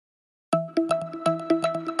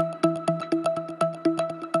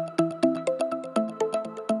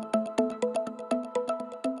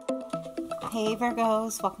Hey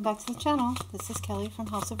Virgos, welcome back to the channel. This is Kelly from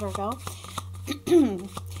House of Virgo.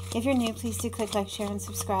 If you're new, please do click like, share, and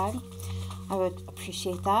subscribe. I would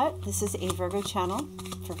appreciate that. This is a Virgo channel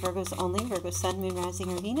for Virgos only, Virgo Sun, Moon,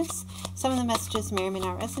 Rising, or Venus. Some of the messages may or may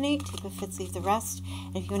not resonate. Take what fits, leave the rest.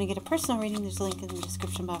 And if you want to get a personal reading, there's a link in the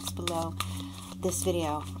description box below this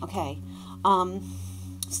video. Okay,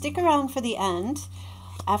 stick around for the end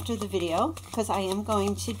after the video, because I am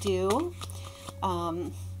going to do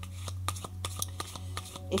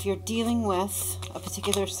if you're dealing with a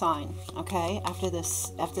particular sign, okay, after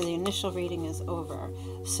the initial reading is over.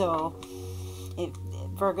 So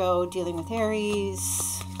Virgo dealing with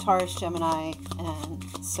Aries, Taurus, Gemini, and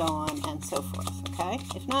so on and so forth, okay?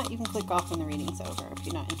 If not, you can click off when the reading's over if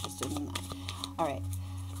you're not interested in that. All right,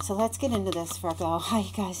 so let's get into this, Virgo. Hi,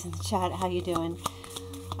 you guys in the chat. How you doing?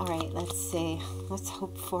 All right, let's see. Let's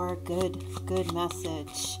hope for a good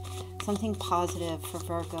message. Something positive for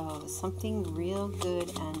Virgos. Something real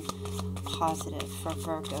good and positive for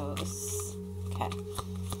Virgos. Okay.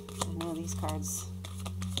 I know these cards.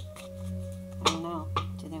 I don't know.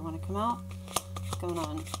 Do they want to come out? What's going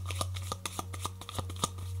on?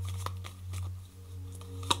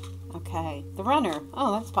 Okay. The Runner.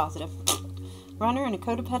 Oh, that's positive. Runner in a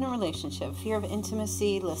codependent relationship. Fear of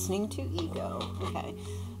intimacy. Listening to ego. Okay.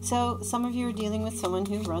 So some of you are dealing with someone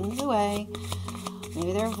who runs away.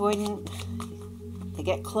 Maybe they're avoidant, they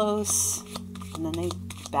get close, and then they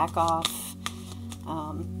back off.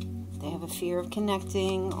 They have a fear of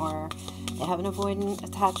connecting, or they have an avoidant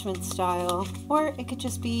attachment style, or it could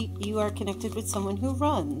just be you are connected with someone who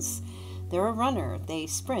runs. They're a runner, they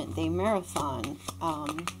sprint, they marathon,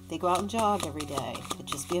 they go out and jog every day. It could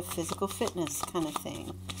just be a physical fitness kind of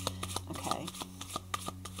thing. Okay.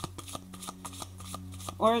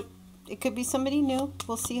 Or it could be somebody new.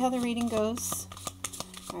 We'll see how the reading goes.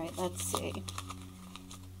 All right, let's see.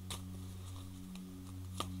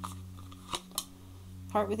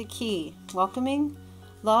 Heart with a key. Welcoming,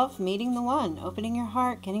 love, meeting the one, opening your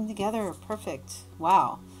heart, getting together. Perfect.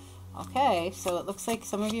 Wow. Okay, so it looks like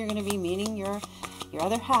some of you are going to be meeting your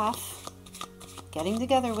other half, getting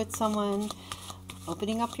together with someone,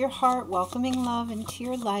 opening up your heart, welcoming love into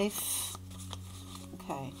your life.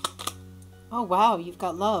 Okay. Oh, wow, you've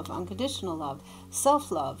got love, unconditional love,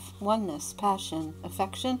 self-love, oneness, passion,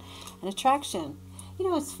 affection, and attraction. You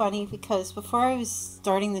know, it's funny because before I was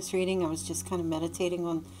starting this reading, I was just kind of meditating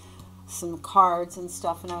on some cards and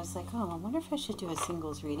stuff, and I was like, oh, I wonder if I should do a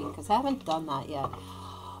singles reading, because I haven't done that yet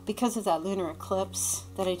because of that lunar eclipse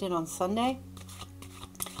that I did on Sunday.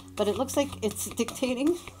 But it looks like it's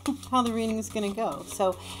dictating how the reading is going to go.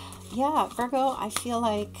 So, yeah, Virgo, I feel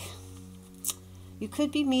like you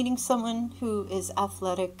could be meeting someone who is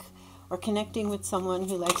athletic or connecting with someone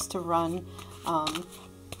who likes to run.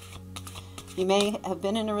 You may have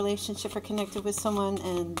been in a relationship or connected with someone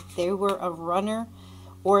and they were a runner,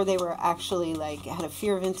 or they were actually like had a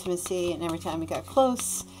fear of intimacy, and every time it got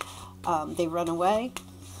close, they run away.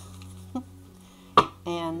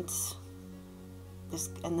 and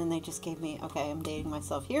then they just gave me, okay, I'm dating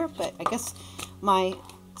myself here, but I guess my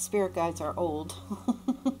spirit guides are old.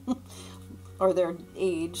 Or they're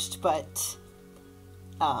aged, but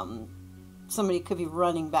somebody could be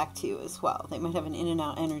running back to you as well. They might have an in and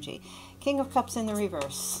out energy. King of Cups in the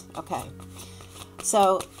reverse. Okay.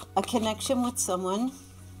 So a connection with someone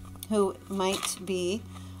who might be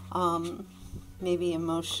maybe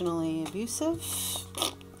emotionally abusive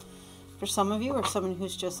for some of you, or someone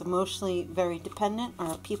who's just emotionally very dependent,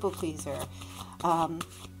 or a people pleaser.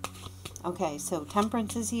 Okay, so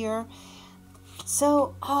Temperance is here.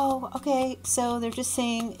 So, oh, okay, so they're just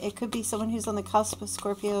saying it could be someone who's on the cusp of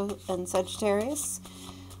Scorpio and Sagittarius.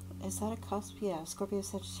 Is that a cusp? Yeah, Scorpio,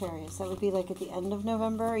 Sagittarius. That would be like at the end of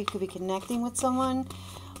November. You could be connecting with someone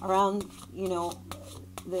around, you know,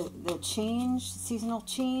 the change, seasonal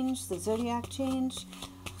change, the zodiac change.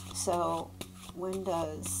 So, when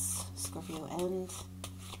does Scorpio end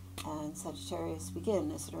and Sagittarius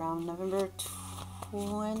begin? Is it around November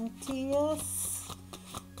 20th?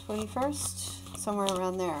 21st? Somewhere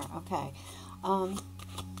around there. Okay.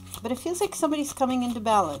 But it feels like somebody's coming into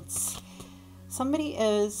balance. Somebody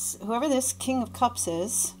is, whoever this King of Cups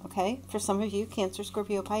is, okay, for some of you, Cancer,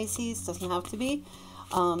 Scorpio, Pisces, doesn't have to be,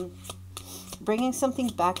 bringing something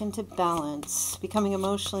back into balance, becoming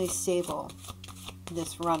emotionally stable,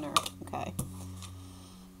 this runner, okay.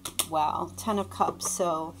 Wow, 10 of Cups,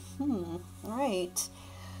 so, all right.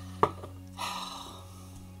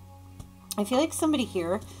 I feel like somebody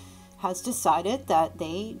here has decided that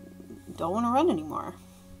they don't want to run anymore.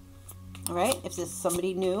 All right, if this is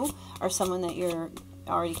somebody new or someone that you're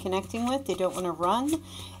already connecting with. They don't want to run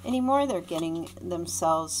anymore. They're getting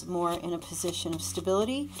themselves more in a position of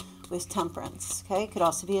stability with Temperance. Okay, could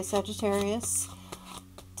also be a Sagittarius.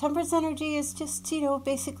 Temperance energy is just, you know,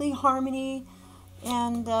 basically harmony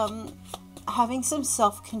and having some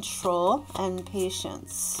self-control and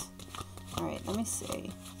patience. All right, let me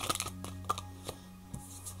see.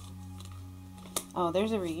 Oh,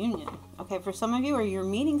 there's a reunion. Okay, for some of you, or you're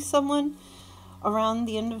meeting someone around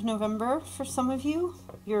the end of November. For some of you,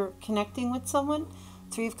 you're connecting with someone.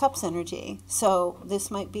 Three of Cups energy. So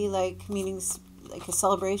this might be like meetings, like a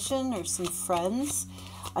celebration or some friends,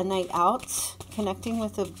 a night out, connecting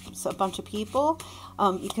with a bunch of people.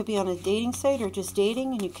 You could be on a dating site or just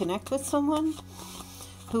dating, and you connect with someone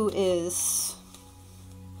who is,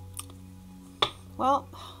 well,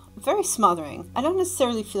 very smothering. I don't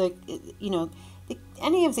necessarily feel like, you know,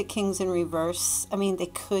 any of the kings in reverse. I mean, they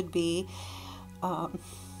could be on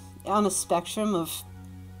a spectrum of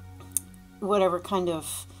whatever kind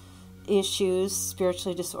of issues,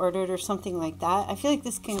 spiritually disordered or something like that. I feel like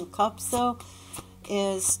this King of Cups, though,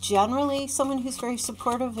 is generally someone who's very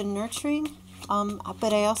supportive and nurturing.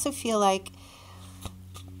 But I also feel like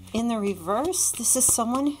in the reverse, this is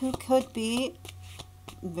someone who could be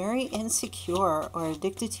very insecure or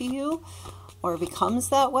addicted to you, or becomes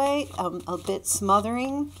that way, a bit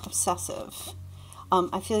smothering, obsessive.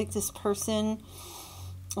 I feel like this person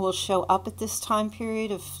will show up at this time period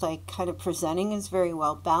of like kind of presenting as very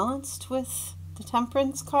well balanced with the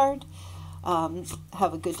Temperance card,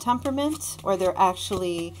 have a good temperament, or they're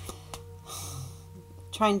actually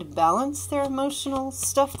trying to balance their emotional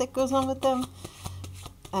stuff that goes on with them,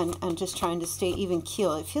 and just trying to stay even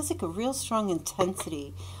keel. It feels like a real strong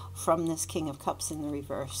intensity from this King of Cups in the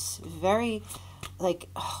reverse. Very like,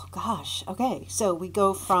 oh gosh, okay, so we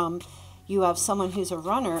go from, you have someone who's a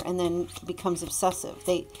runner and then becomes obsessive.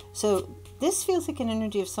 So this feels like an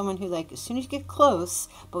energy of someone who, like, as soon as you get close,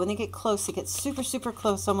 but when they get close, they get super, super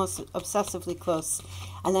close, almost obsessively close,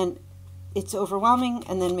 and then it's overwhelming,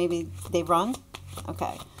 and then maybe they run.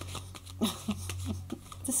 Okay.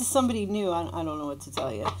 This is somebody new. I don't know what to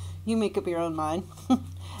tell you. You make up your own mind.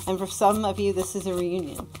 And for some of you, this is a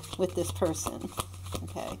reunion with this person.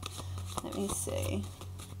 Okay. Let me see.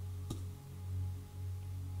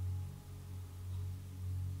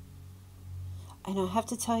 And I have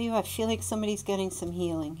to tell you, I feel like somebody's getting some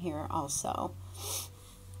healing here also.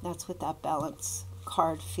 That's what that balance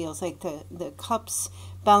card feels like. The cups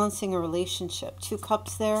balancing a relationship. Two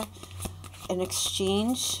cups there. An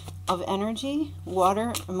exchange of energy,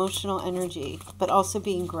 water, emotional energy, but also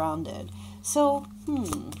being grounded. So,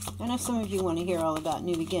 I know some of you want to hear all about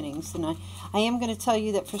new beginnings, and I am going to tell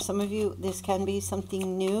you that for some of you, this can be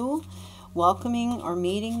something new, welcoming or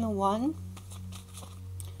meeting the one.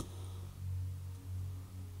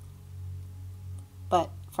 But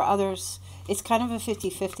for others, it's kind of a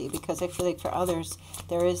 50-50, because I feel like for others,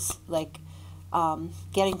 there is like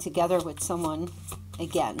getting together with someone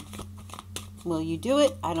again. Will you do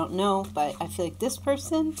it? I don't know, but I feel like this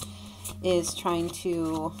person is trying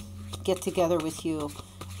to get together with you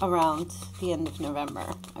around the end of November.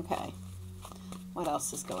 Okay. What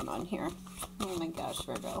else is going on here? Oh my gosh,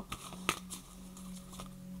 Virgo.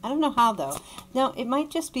 I don't know how, though. Now, it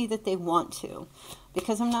might just be that they want to,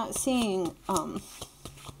 because I'm not seeing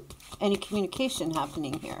any communication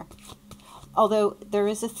happening here. Although there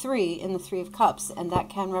is a 3 in the 3 of Cups, and that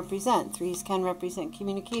can represent, 3s can represent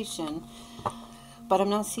communication, but I'm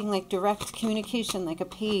not seeing like direct communication, like a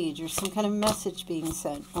page or some kind of message being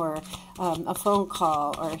sent, or a phone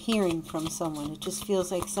call, or hearing from someone. It just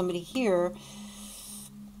feels like somebody here,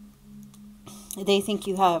 they think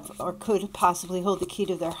you have or could possibly hold the key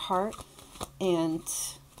to their heart, and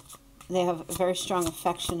they have a very strong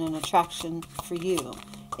affection and attraction for you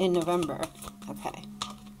in November. Okay.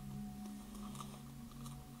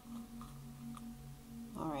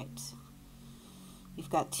 All right. You've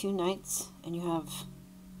got 2 knights, and you have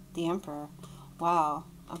the Emperor. Wow.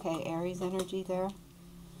 Okay, Aries energy there.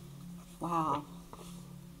 Wow.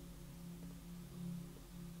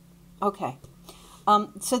 Okay.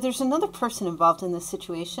 So there's another person involved in this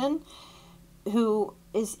situation who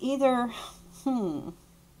is either,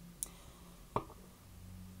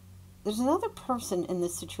 there's another person in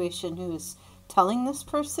this situation who is telling this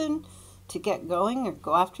person to get going or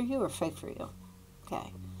go after you or fight for you.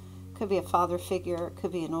 Okay. Could be a father figure. It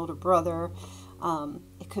could be an older brother.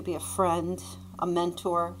 It could be a friend, a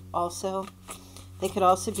mentor also. They could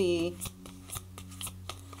also be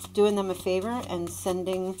doing them a favor and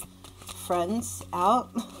sending friends out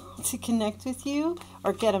to connect with you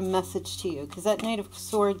or get a message to you. Because that Knight of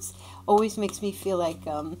Swords always makes me feel like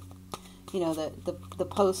you know, the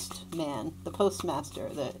postman, the postmaster,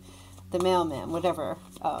 the mailman, whatever,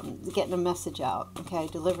 getting a message out, okay,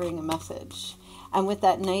 delivering a message. And with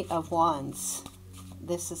that Knight of Wands,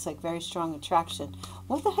 this is like very strong attraction.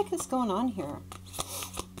 What the heck is going on here?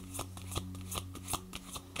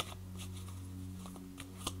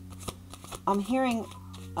 I'm hearing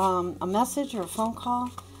a message or a phone call.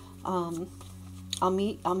 I'll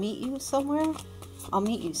meet you somewhere. I'll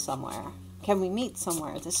meet you somewhere. Can we meet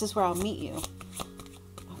somewhere? This is where I'll meet you.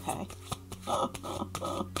 Okay.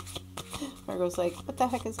 Virgo's like, what the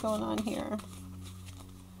heck is going on here?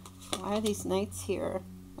 Why are these knights here?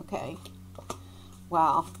 Okay.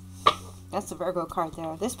 Wow. That's a Virgo card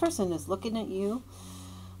there. This person is looking at you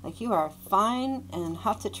like you are fine and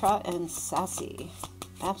hot to trot and sassy.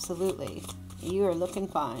 Absolutely. You are looking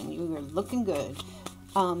fine. You are looking good.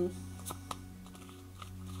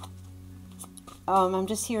 I'm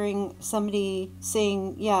just hearing somebody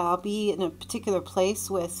saying, yeah, I'll be in a particular place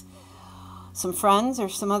with some friends or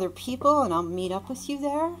some other people, and I'll meet up with you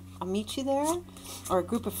there. I'll meet you there. Or a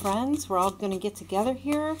group of friends. We're all going to get together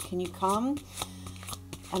here. Can you come?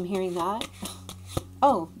 I'm hearing that.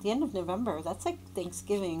 Oh, the end of November. That's like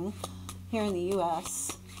Thanksgiving here in the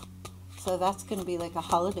U.S. So that's going to be like a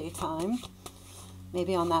holiday time.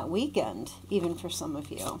 Maybe on that weekend, even for some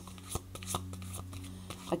of you.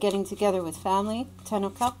 Getting together with family, 10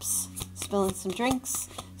 of Cups, spilling some drinks,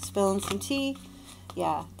 spilling some tea.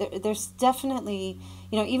 Yeah, there's definitely,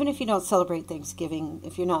 you know, even if you don't celebrate Thanksgiving,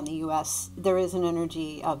 if you're not in the U.S., there is an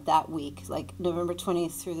energy of that week, like November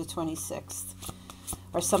 20th through the 26th.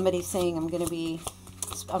 Or somebody saying, I'm going to be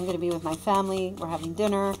with my family, we're having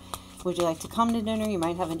dinner. Would you like to come to dinner? You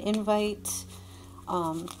might have an invite.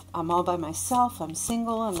 I'm all by myself, I'm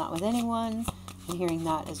single, I'm not with anyone. I'm hearing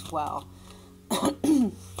that as well.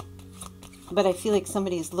 But I feel like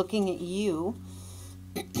somebody is looking at you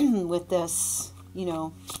with this, you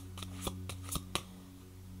know,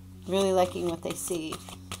 really liking what they see.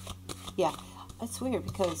 Yeah, it's weird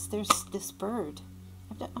because there's this bird.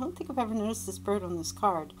 I don't think I've ever noticed this bird on this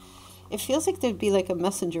card. It feels like there'd be like a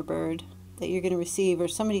messenger bird that you're going to receive, or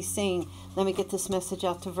somebody saying, let me get this message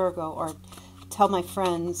out to Virgo, or tell my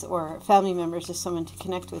friends or family members or someone to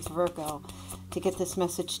connect with Virgo to get this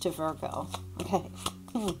message to Virgo. Okay.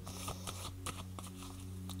 I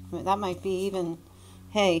mean, that might be even,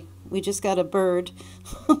 hey, we just got a bird.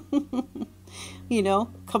 You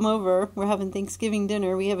know, come over. We're having Thanksgiving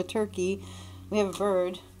dinner. We have a turkey. We have a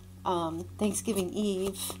bird. Thanksgiving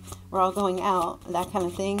Eve. We're all going out. That kind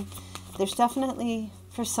of thing. There's definitely,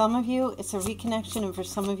 for some of you, it's a reconnection. And for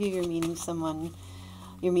some of you, you're meeting someone.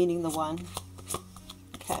 You're meeting the one.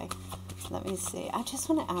 Okay. Let me see. I just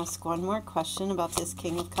want to ask one more question about this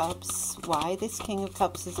King of Cups. Why this King of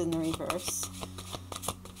Cups is in the reverse.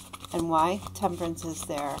 And why Temperance is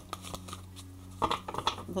there.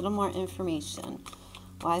 A little more information.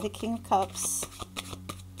 Why the King of Cups.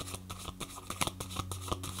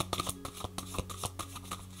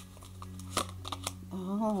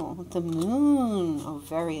 Oh, the Moon. Oh,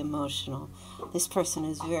 very emotional. This person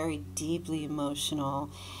is very deeply emotional.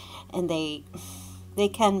 And they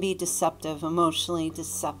can be deceptive, emotionally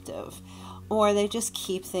deceptive. Or they just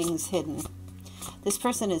keep things hidden. This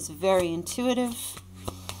person is very intuitive.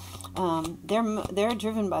 They're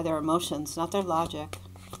driven by their emotions, not their logic.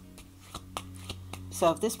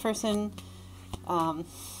 So if this person,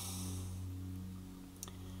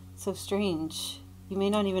 so strange, you may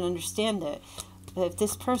not even understand it. But if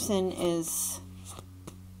this person is,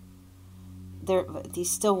 these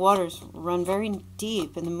still waters run very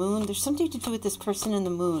deep in the moon. There's something to do with this person in the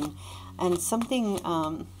moon, and something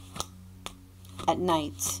at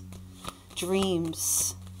night,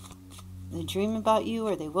 dreams. They dream about you,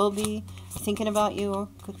 or they will be thinking about you.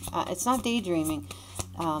 It's not daydreaming.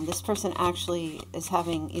 This person actually is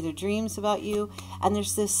having either dreams about you, and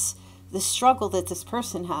there's this struggle that this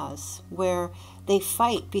person has where they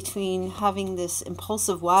fight between having this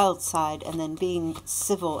impulsive wild side and then being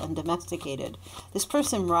civil and domesticated. This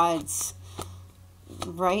person rides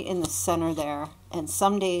right in the center there, and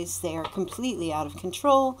some days they are completely out of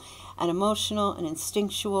control and emotional and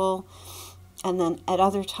instinctual, and then at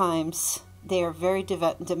other times they are very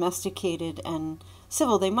domesticated and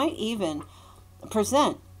civil. They might even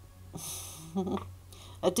present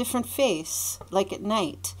a different face, like at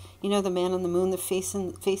night. You know, the man on the moon, the face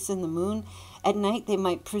in the moon. At night, they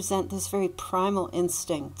might present this very primal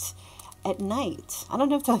instinct. At night, I don't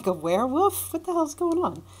know if they're like a werewolf. What the hell's going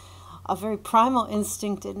on? A very primal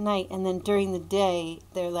instinct at night, and then during the day,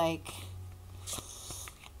 they're like,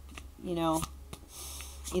 you know,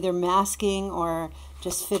 either masking or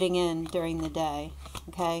just fitting in during the day.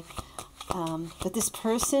 Okay, But this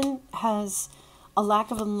person has a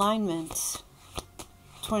lack of alignment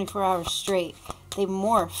 24 hours straight. They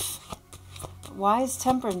morph. Why is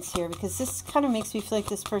temperance here? Because this kind of makes me feel like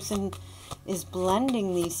this person is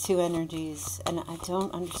blending these two energies, and I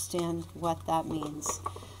don't understand what that means.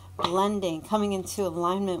 Blending, coming into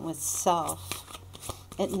alignment with self.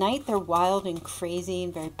 At night, they're wild and crazy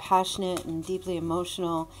and very passionate and deeply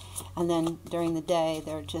emotional. And then during the day,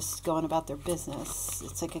 they're just going about their business.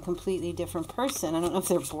 It's like a completely different person. I don't know if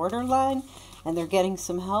they're borderline and they're getting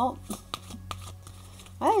some help.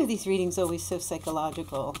 Why are these readings always so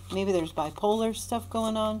psychological? Maybe there's bipolar stuff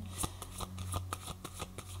going on.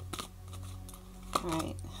 All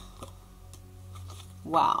right.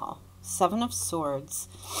 Wow. 7 of Swords.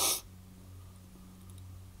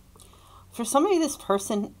 For some of you, this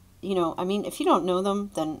person, you know, I mean, if you don't know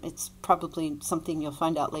them, then it's probably something you'll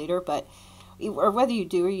find out later, but, or whether you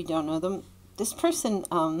do or you don't know them, this person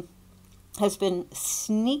has been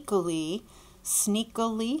sneaky,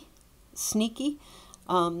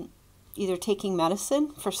 either taking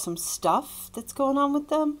medicine for some stuff that's going on with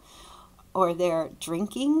them, or they're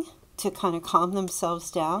drinking to kind of calm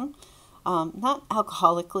themselves down. Not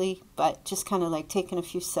alcoholically, but just kind of like taking a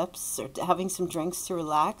few sips or having some drinks to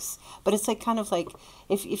relax. But it's like kind of like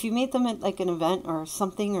if you meet them at like an event or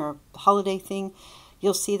something or a holiday thing,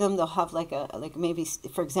 you'll see them. They'll have like maybe,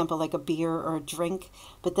 for example, like a beer or a drink,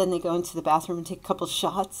 but then they go into the bathroom and take a couple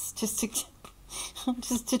shots just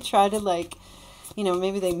to try to, like, you know,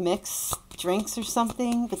 maybe they mix drinks or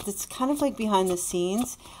something. But it's kind of like behind the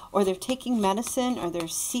scenes, or they're taking medicine, or they're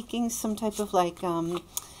seeking some type of like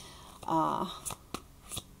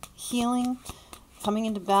healing, coming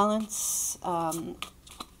into balance,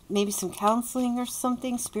 maybe some counseling or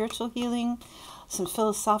something, spiritual healing, some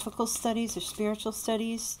philosophical studies or spiritual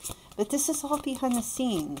studies. But this is all behind the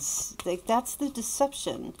scenes. Like, that's the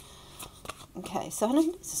deception. Okay, so I don't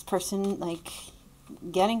know, is this person like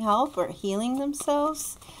getting help or healing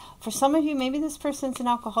themselves? For some of you, maybe this person's an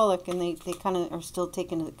alcoholic and they kind of are still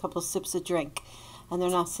taking a couple sips of drink and they're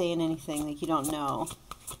not saying anything, like you don't know.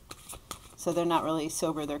 So they're not really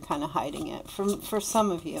sober, they're kind of hiding it. For some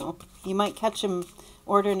of you, you might catch them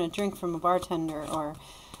ordering a drink from a bartender, or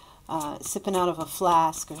sipping out of a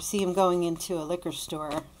flask, or see them going into a liquor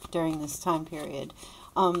store during this time period.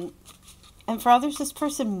 And for others, this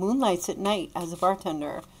person moonlights at night as a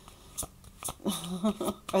bartender.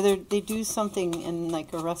 Or they do something in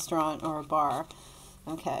like a restaurant or a bar.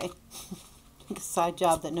 Okay. A side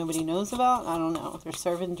job that nobody knows about? I don't know. They're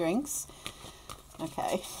serving drinks.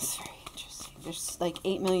 Okay. It's very interesting. There's like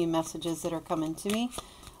 8 million messages that are coming to me.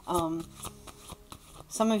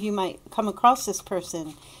 Some of you might come across this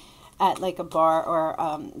person at like a bar or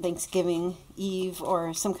Thanksgiving Eve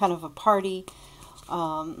or some kind of a party.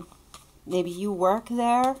 Maybe you work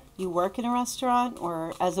there, you work in a restaurant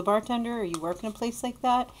or as a bartender, or you work in a place like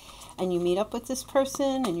that, and you meet up with this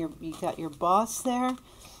person and you got your boss there.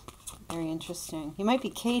 Very interesting. You might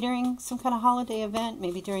be catering some kind of holiday event,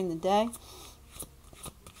 maybe during the day.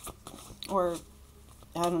 Or,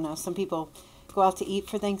 I don't know, some people go out to eat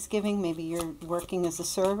for Thanksgiving. Maybe you're working as a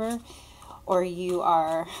server, or you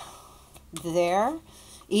are there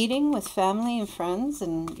eating with family and friends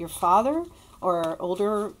and your father, or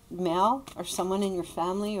older male, or someone in your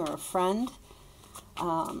family, or a friend.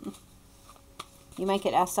 You might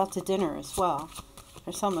get asked out to dinner as well,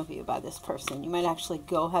 for some of you, by this person. You might actually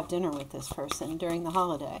go have dinner with this person during the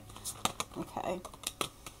holiday. Okay.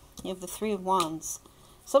 You have the 3 of Wands.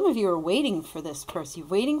 Some of you are waiting for this person. You're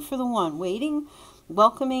waiting for the one. Waiting,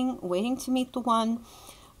 welcoming, waiting to meet the one.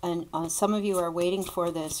 And some of you are waiting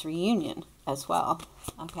for this reunion as well.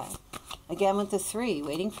 Okay. Again with the 3,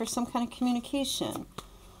 waiting for some kind of communication.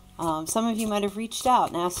 Some of you might have reached out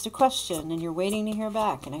and asked a question and you're waiting to hear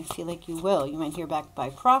back, and I feel like you will. You might hear back by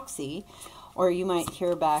proxy, or you might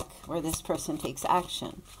hear back where this person takes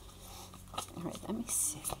action. All right, let me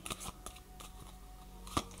see.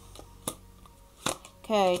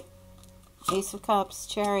 Okay, Ace of Cups,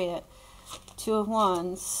 Chariot, 2 of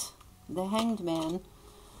Wands, the Hanged Man,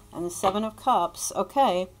 and the 7 of Cups.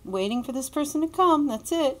 Okay, waiting for this person to come.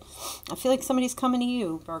 That's it. I feel like somebody's coming to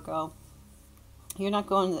you, Virgo. You're not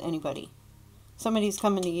going to anybody. Somebody's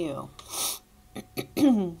coming to you.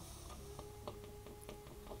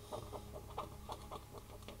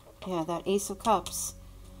 Yeah, that Ace of Cups.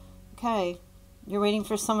 Okay, you're waiting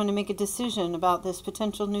for someone to make a decision about this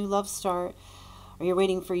potential new love start. Or you're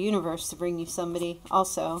waiting for universe to bring you somebody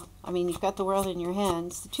also. I mean, you've got the world in your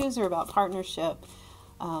hands. The 2s are about partnership.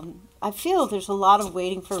 I feel there's a lot of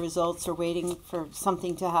waiting for results, or waiting for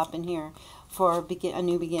something to happen here, for a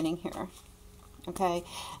new beginning here. Okay,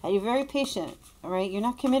 and you're very patient, all right? You're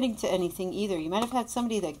not committing to anything either. You might have had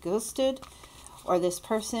somebody that ghosted, or this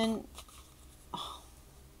person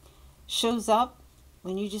shows up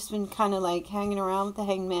when you just been kind of like hanging around with the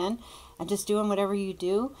hangman and just doing whatever you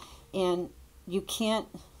do, and you can't.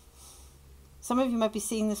 Some of you might be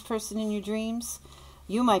seeing this person in your dreams.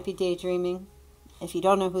 You might be daydreaming if you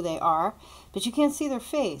don't know who they are, but you can't see their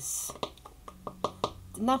face.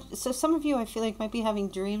 So some of you, I feel like, might be having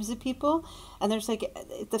dreams of people, and there's like,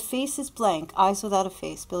 the face is blank, eyes without a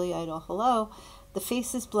face. Billy Idol, hello. The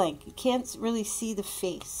face is blank. You can't really see the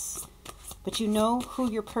face, but you know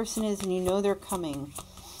who your person is, and you know they're coming,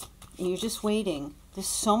 and you're just waiting. There's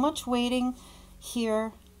so much waiting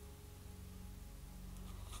here.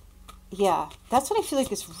 Yeah, that's what I feel like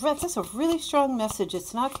that's a really strong message.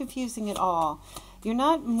 It's not confusing at all. You're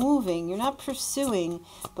not moving, you're not pursuing,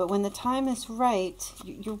 but when the time is right,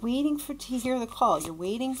 you're waiting to hear the call. You're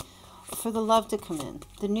waiting for the love to come in,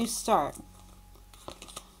 the new start.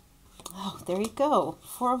 Oh, there you go.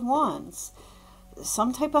 4 of Wands.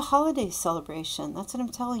 Some type of holiday celebration. That's what I'm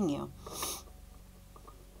telling you.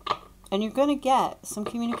 And you're going to get some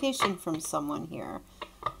communication from someone here.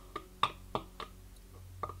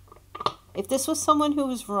 If this was someone who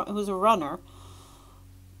was a runner,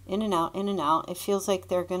 in and out, it feels like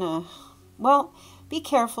they're gonna, well, be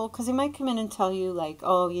careful, because they might come in and tell you like,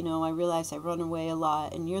 oh, you know, I realize I run away a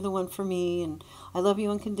lot, and you're the one for me, and I love you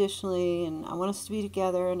unconditionally, and I want us to be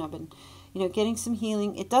together, and I've been, you know, getting some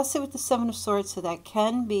healing. It does sit with the 7 of Swords, so that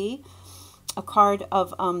can be a card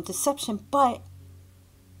of deception, but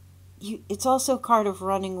it's also a card of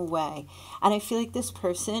running away. And I feel like this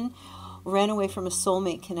person ran away from a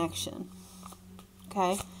soulmate connection.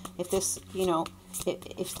 Okay? If this, you know,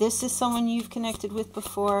 if this is someone you've connected with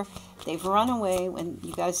before, they've run away when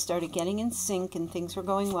you guys started getting in sync and things were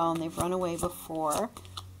going well, and they've run away before.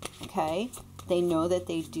 Okay? They know that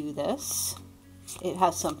they do this. It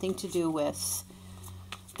has something to do with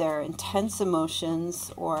their intense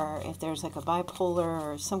emotions, or if there's like a bipolar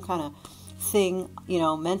or some kind of thing, you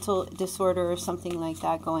know, mental disorder or something like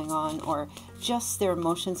that going on, or just their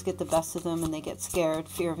emotions get the best of them and they get scared,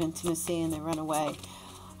 fear of intimacy, and they run away.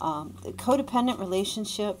 The codependent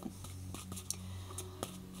relationship.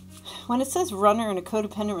 When it says runner in a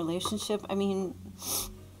codependent relationship, I mean,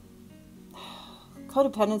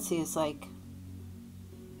 codependency is like,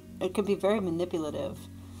 it can be very manipulative.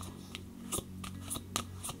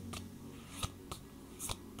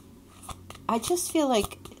 I just feel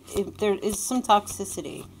like there is some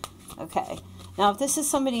toxicity. Okay. Now, if this is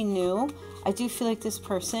somebody new, I do feel like this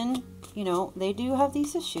person, you know, they do have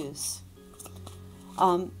these issues.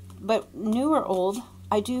 But new or old,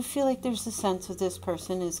 I do feel like there's a sense that this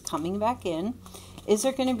person is coming back in. Is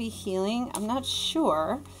there going to be healing? I'm not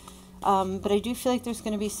sure. But I do feel like there's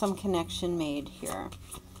going to be some connection made here.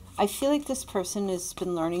 I feel like this person has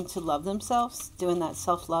been learning to love themselves, doing that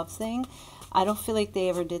self-love thing. I don't feel like they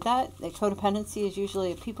ever did that. The codependency is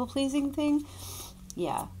usually a people-pleasing thing.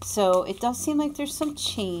 Yeah, so it does seem like there's some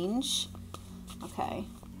change. Okay.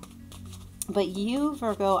 But you,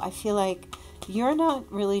 Virgo, I feel like you're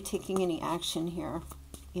not really taking any action here,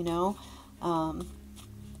 you know.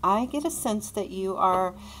 I get a sense that you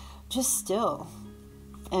are just still.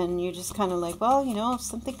 And you're just kind of like, well, you know, if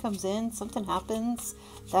something comes in, something happens,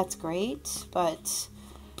 that's great. But,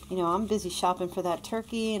 you know, I'm busy shopping for that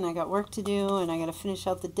turkey, and I got work to do, and I got to finish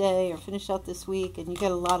out the day or finish out this week, and you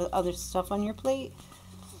got a lot of other stuff on your plate.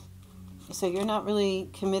 So you're not really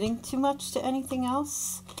committing too much to anything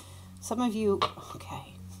else. Some of you,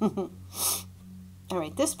 okay. All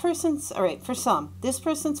right, for some, this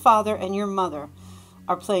person's father and your mother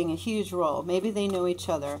are playing a huge role. Maybe they know each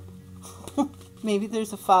other. Maybe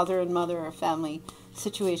there's a father and mother or family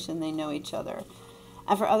situation, they know each other.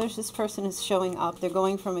 And for others, this person is showing up. They're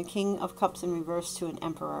going from a King of Cups in reverse to an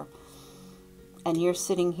Emperor. And you're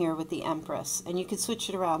sitting here with the Empress. And you could switch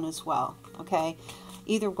it around as well, okay?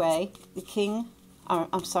 Either way, the King, I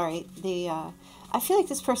feel like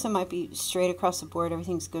this person might be straight across the board.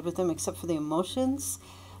 Everything's good with them except for the emotions.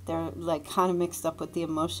 They're like kind of mixed up with the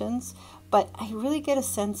emotions. But I really get a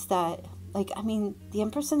sense that, like, I mean, the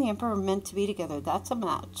Empress and the Emperor are meant to be together. That's a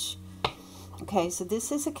match. Okay, so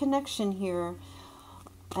this is a connection here.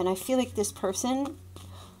 And I feel like this person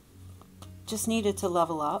just needed to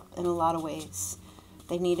level up in a lot of ways.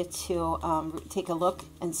 They needed to take a look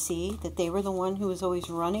and see that they were the one who was always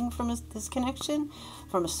running from this connection,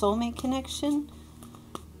 from a soulmate connection.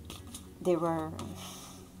 They were,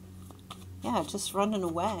 yeah, just running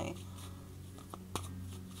away.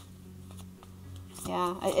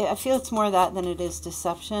 Yeah, I feel it's more that than it is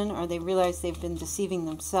deception, or they realize they've been deceiving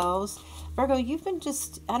themselves Virgo, you've been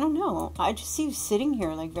just, I don't know, I just see you sitting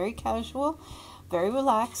here like very casual, very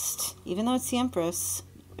relaxed, even though it's the Empress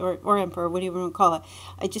or Emperor, what do you want to call it.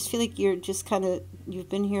 I just feel like you're just kind of, you've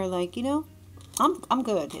been here like, you know, I'm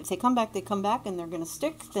good. If they come back, they come back, and they're going to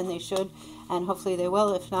stick, then they should, and hopefully they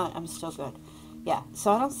will. If not, I'm still good. Yeah,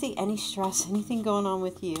 so I don't see any stress, anything going on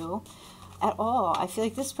with you at all. I feel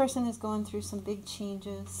like this person is going through some big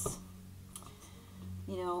changes,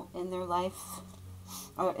 you know, in their life,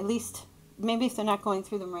 or at least, maybe if they're not going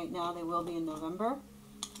through them right now, they will be in November.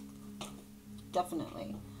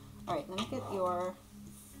 Definitely. All right, let me get your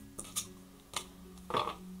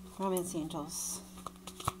romance angels.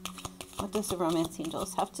 What does the romance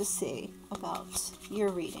angels have to say about your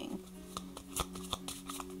reading?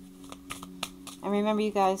 And remember,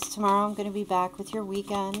 you guys, tomorrow I'm going to be back with your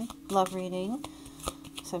weekend love reading.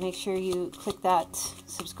 So make sure you click that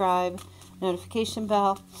subscribe notification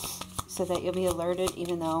bell so that you'll be alerted,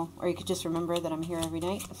 even though, or you could just remember that I'm here every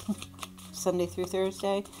night, Sunday through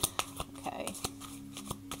Thursday. Okay.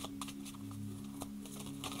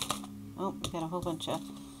 Oh, we got a whole bunch of...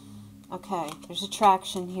 Okay, there's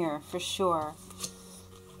attraction here for sure.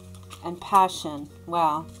 And passion.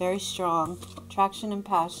 Wow, very strong. Attraction and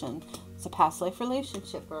passion. It's a past life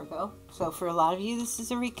relationship, Virgo. So for a lot of you, this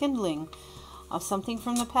is a rekindling of something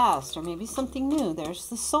from the past, or maybe something new. There's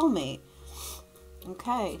the soulmate.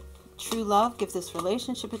 Okay. True love. Give this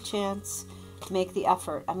relationship a chance. Make the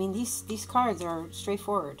effort. I mean, these cards are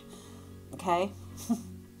straightforward. Okay?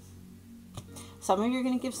 Some of you are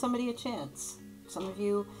going to give somebody a chance. Some of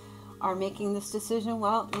you are making this decision.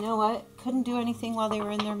 Well, you know what? Couldn't do anything while they were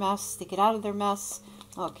in their mess. They get out of their mess.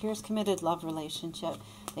 Look, here's committed love relationship.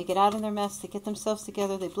 They get out of their mess. They get themselves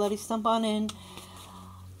together. They bloody stump on in.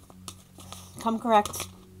 Come correct.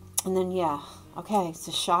 And then, yeah. Okay, it's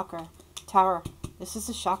a shocker. Tower. This is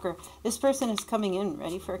a shocker. This person is coming in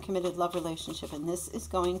ready for a committed love relationship. And this is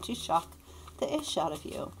going to shock the ish out of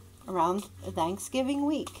you around Thanksgiving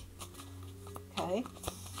week. Okay?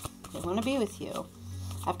 They want to be with you.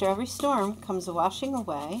 After every storm comes a washing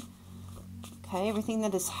away. Okay, everything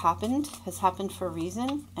that has happened for a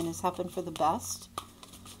reason and has happened for the best.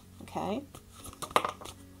 Okay.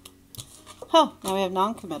 Huh, now we have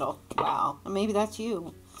non-committal. Wow, maybe that's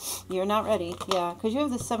you. You're not ready. Yeah, because you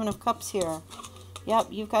have the Seven of Cups here. Yep,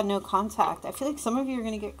 you've got no contact. I feel like some of you are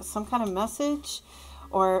going to get some kind of message,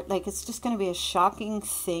 or like it's just going to be a shocking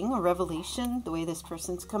thing, a revelation, the way this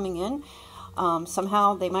person's coming in.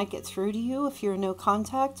 Somehow they might get through to you if you're no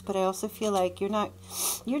contact, but I also feel like you're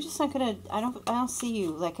just not gonna, I don't see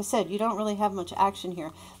you, like I said, you don't really have much action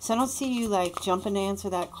here, so I don't see you like jumping to answer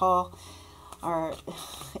that call or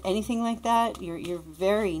anything like that. You're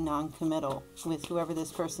very non-committal with whoever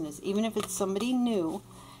this person is, even if it's somebody new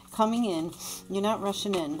coming in. You're not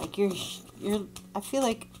rushing in, like you're I feel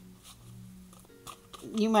like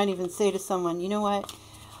you might even say to someone, you know what,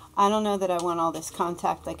 I don't know that I want all this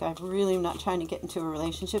contact. Like, I really am not trying to get into a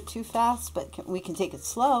relationship too fast, but we can take it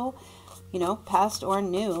slow, you know, past or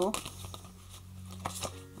new.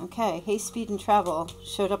 Okay, haste, speed, and travel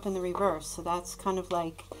showed up in the reverse. So that's kind of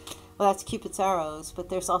like, well, that's Cupid's arrows, but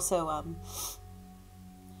there's also,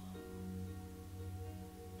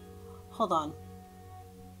 hold on.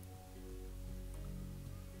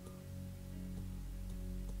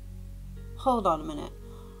 Hold on a minute.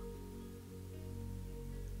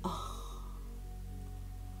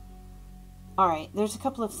 Alright, there's a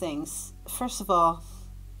couple of things. First of all,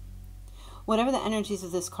 whatever the energies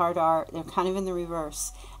of this card are, they're kind of in the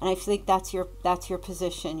reverse. And I feel like that's your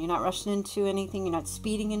position. You're not rushing into anything. You're not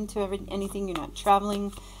speeding into anything. You're not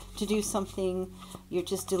traveling to do something. You're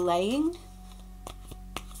just delaying.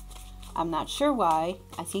 I'm not sure why.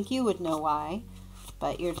 I think you would know why.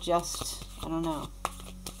 But you're just, I don't know.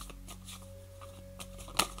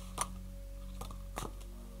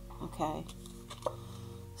 Okay.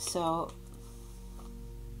 So...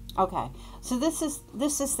 okay, so this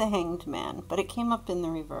is the Hanged Man, but it came up in the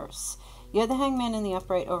reverse. You had the Hanged Man in the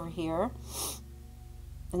upright over here,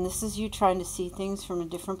 and this is you trying to see things from a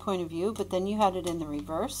different point of view, but then you had it in the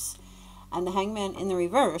reverse, and the Hanged Man in the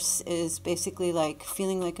reverse is basically like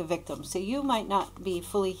feeling like a victim. So you might not be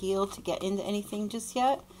fully healed to get into anything just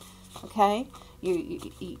yet, okay?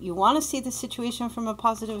 You want to see the situation from a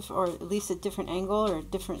positive, or at least a different angle or a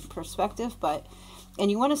different perspective,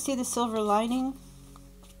 and you want to see the silver lining.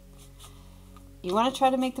 You want to try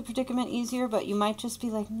to make the predicament easier, but you might just be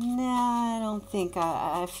like, nah, I don't think,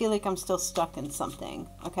 I feel like I'm still stuck in something.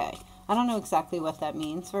 Okay, I don't know exactly what that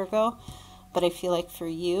means, Virgo, but I feel like for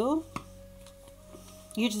you,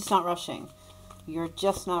 you're just not rushing. You're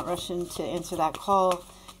just not rushing to answer that call.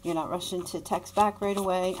 You're not rushing to text back right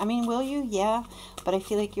away. I mean, will you? Yeah, but I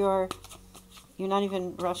feel like you're You're not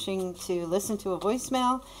even rushing to listen to a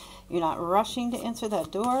voicemail. You're not rushing to answer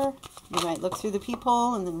that door. You might look through the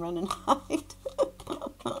peephole and then run and hide.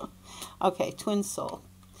 Okay, twin soul.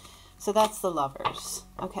 So that's the Lovers.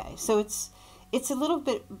 Okay, so it's a little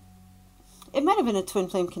bit, it might have been a twin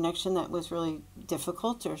flame connection that was really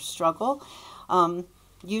difficult or struggle.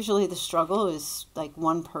 Usually the struggle is like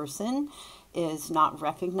one person is not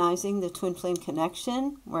recognizing the twin flame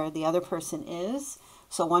connection where the other person is.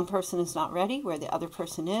 So one person is not ready where the other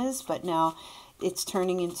person is, but now it's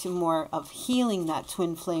turning into more of healing that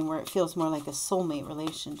twin flame where it feels more like a soulmate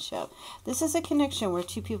relationship. This is a connection where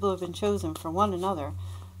two people have been chosen for one another.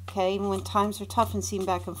 Okay, even when times are tough and seem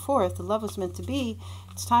back and forth, the love was meant to be.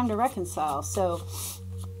 It's time to reconcile. So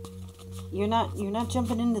you're not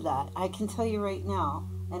jumping into that. I can tell you right now.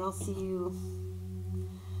 I don't see you.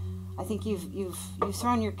 I think you've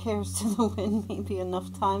thrown your cares to the wind maybe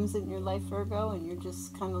enough times in your life, Virgo, and you're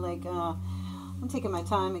just kind of like, I'm taking my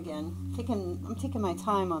time again. I'm taking my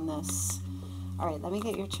time on this. All right, let me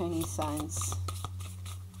get your Chinese signs.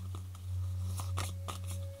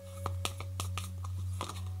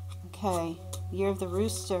 Okay, year of the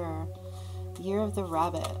rooster, year of the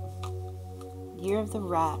rabbit, year of the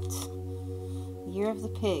rat, year of the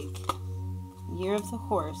pig, year of the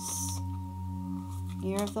horse,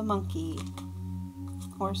 year of the monkey,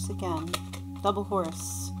 horse again, double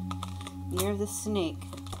horse, year of the snake,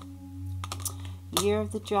 year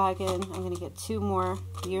of the dragon, I'm going to get two more,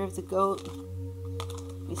 year of the goat,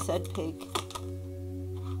 we said pig,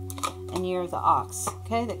 and year of the ox.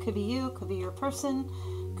 Okay, that could be you, could be your person,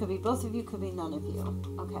 could be both of you, could be none of you.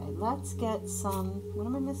 Okay, let's get some, what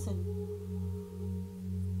am I missing?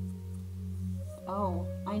 Oh,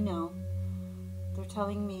 I know. They're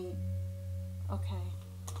telling me, okay.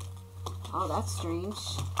 Oh, that's strange.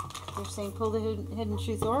 They're saying pull the Hidden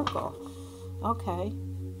Truth Oracle. Okay.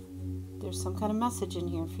 There's some kind of message in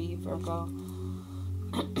here for you, Virgo.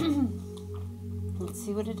 Let's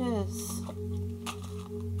see what it is.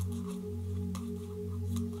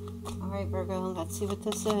 Alright, Virgo, let's see what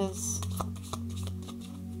this is.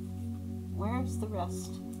 Where's the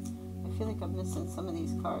rest? I feel like I'm missing some of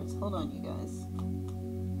these cards. Hold on, you guys.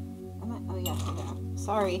 Oh, yeah, there.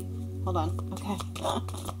 Sorry. Hold on. Okay.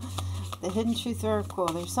 The Hidden Truth Oracle.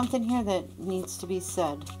 There's something here that needs to be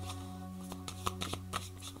said.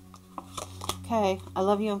 Okay. I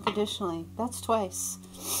love you unconditionally. That's twice.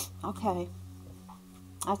 Okay.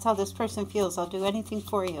 That's how this person feels. I'll do anything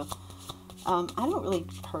for you. I don't really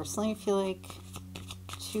personally feel like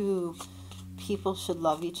two people should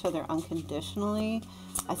love each other unconditionally.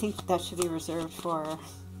 I think that should be reserved for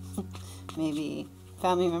maybe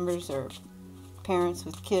family members or parents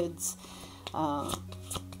with kids.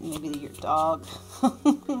 Maybe your dog,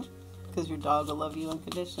 because your dog will love you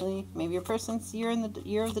unconditionally. Maybe your person's year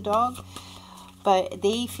of the dog, but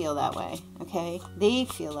they feel that way. Okay, they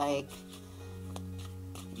feel like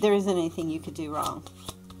there isn't anything you could do wrong.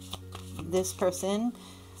 This person,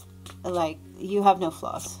 like, you have no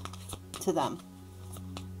flaws to them.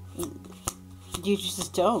 You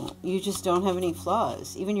just don't. You just don't have any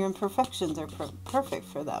flaws. Even your imperfections are perfect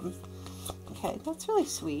for them. Okay, that's really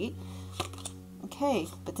sweet. Okay,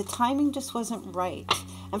 but the timing just wasn't right.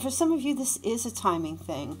 And for some of you, this is a timing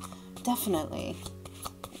thing. Definitely.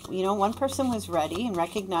 You know, one person was ready and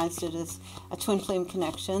recognized it as a twin flame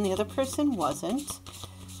connection. The other person wasn't.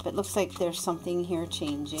 But it looks like there's something here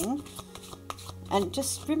changing. And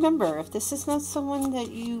just remember, if this is not someone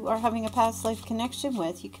that you are having a past life connection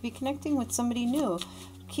with, you could be connecting with somebody new.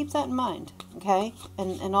 Keep that in mind, okay?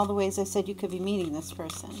 And all the ways I said you could be meeting this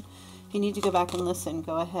person. If you need to go back and listen,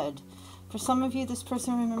 go ahead. For some of you, this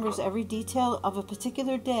person remembers every detail of a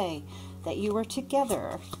particular day that you were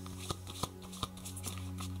together.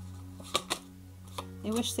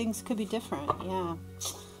 They wish things could be different, yeah.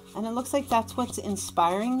 And it looks like that's what's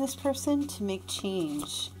inspiring this person to make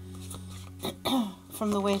change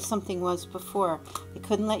from the way something was before. They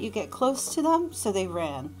couldn't let you get close to them, so they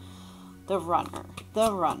ran. The runner.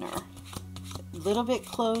 A little bit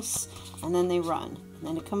close, and then they run. And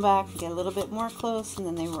then they come back, get a little bit more close, and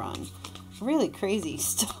then they run. Really crazy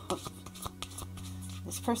stuff.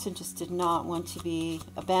 This person just did not want to be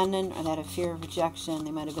abandoned, or they had a fear of rejection. They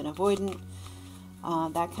might have been avoidant,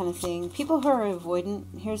 that kind of thing. People who are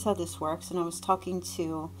avoidant, here's how this works. And I was talking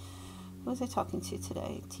to, who was I talking to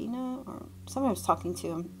today? Tina? Or someone I was talking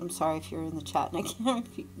to. I'm sorry if you're in the chat and I can't,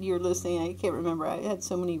 if you're listening, I can't remember. I had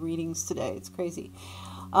so many readings today. It's crazy.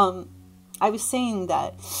 I was saying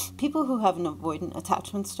that people who have an avoidant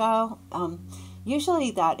attachment style,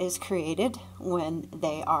 usually that is created when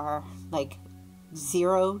they are like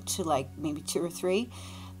 0 to like maybe 2 or 3.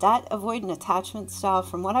 That avoidant attachment style,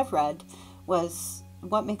 from what I've read, was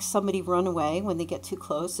what makes somebody run away when they get too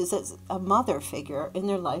close is that a mother figure in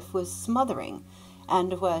their life was smothering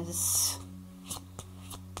and was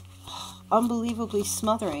unbelievably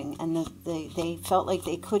smothering, and they felt like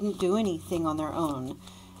they couldn't do anything on their own.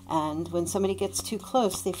 And when somebody gets too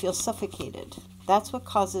close, they feel suffocated. That's what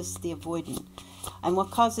causes the avoidant. And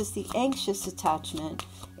what causes the anxious attachment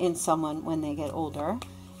in someone when they get older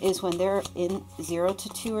is when they're in 0 to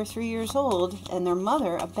 2 or 3 years old and their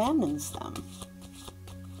mother abandons them.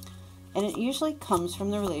 And it usually comes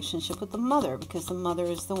from the relationship with the mother, because the mother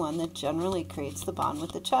is the one that generally creates the bond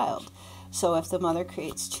with the child. So if the mother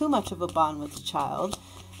creates too much of a bond with the child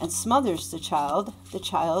and smothers the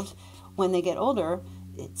child, when they get older,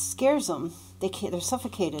 it scares them. They're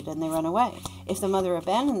suffocated and they run away. If the mother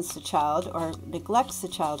abandons the child or neglects the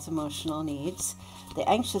child's emotional needs, the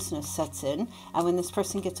anxiousness sets in, and when this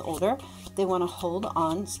person gets older, they want to hold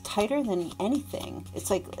on tighter than anything. It's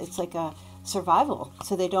like a survival,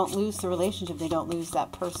 so they don't lose the relationship, they don't lose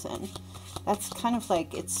that person. That's kind of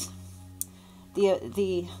like, it's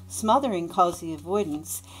the smothering causes the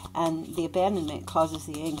avoidance, and the abandonment causes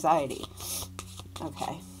the anxiety.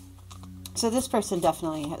 Okay. So this person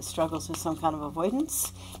definitely struggles with some kind of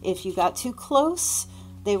avoidance. If you got too close,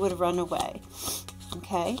 they would run away.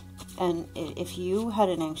 Okay? And if you had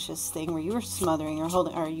an anxious thing where you were smothering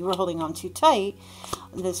or you were holding on too tight,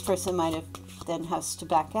 this person might have then has to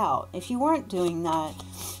back out. If you weren't doing that,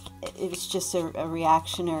 it was just a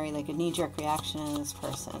reactionary, like a knee-jerk reaction in this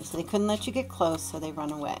person. So they couldn't let you get close, so they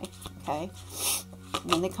run away. Okay? And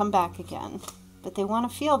then they come back again. But they want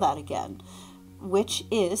to feel that again, which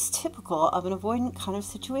is typical of an avoidant kind of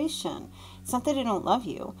situation. It's not that they don't love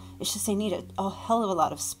you. It's just they need a hell of a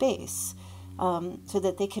lot of space so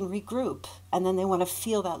that they can regroup. And then they want to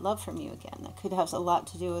feel that love from you again. That could have a lot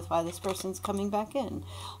to do with why this person's coming back in.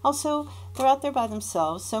 Also, they're out there by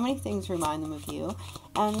themselves. So many things remind them of you.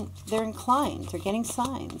 And they're inclined, they're getting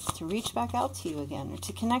signs to reach back out to you again or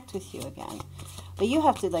to connect with you again. But you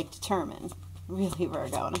have to determine, really,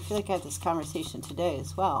 Virgo. And I feel like I had this conversation today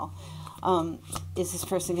as well. Is this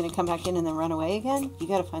person going to come back in and then run away again? You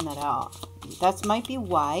got to find that out. That might be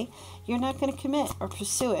why you're not going to commit or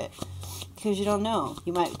pursue it, because you don't know.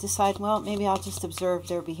 You might decide, well, maybe I'll just observe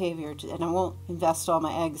their behavior and I won't invest all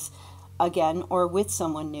my eggs again or with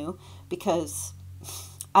someone new, because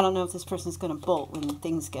I don't know if this person's going to bolt when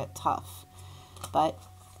things get tough. But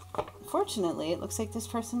fortunately, it looks like this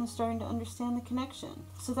person is starting to understand the connection.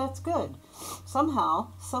 So that's good.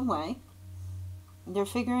 Somehow, some way, they're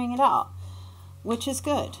figuring it out, which is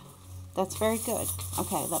good. That's very good.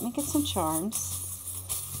 Okay, let me get some charms.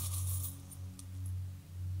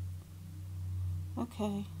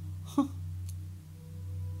 Okay.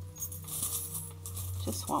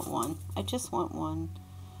 Just want one. I just want one.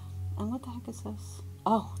 And what the heck is this?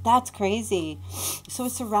 Oh, that's crazy. So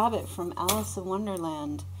it's a rabbit from Alice in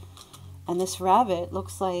Wonderland. And this rabbit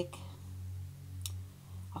looks like...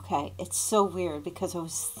 Okay, it's so weird, because I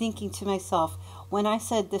was thinking to myself, when I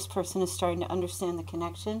said this person is starting to understand the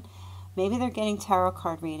connection, maybe they're getting tarot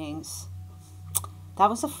card readings. That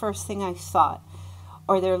was the first thing I thought.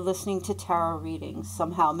 Or they're listening to tarot readings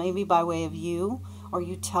somehow, maybe by way of you, or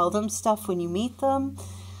you tell them stuff when you meet them,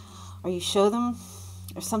 or you show them,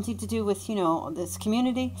 or something to do with, this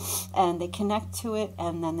community, and they connect to it,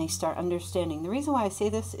 and then they start understanding. The reason why I say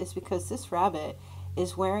this is because this rabbit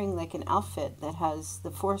is wearing like an outfit that has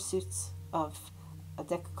the 4 suits of a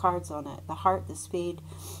deck of cards on it: the heart, the spade,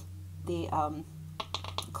 the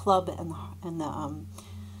club, and the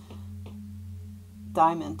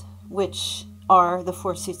diamond, which are the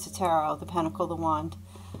 4 suits of tarot: the pentacle, the wand,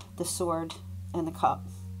 the sword, and the cup.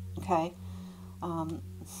 Okay?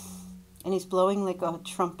 And he's blowing like a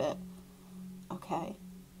trumpet. Okay?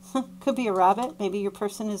 Could be a rabbit. Maybe your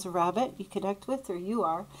person is a rabbit you connect with, or you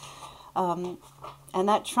are. And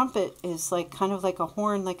that trumpet is kind of like a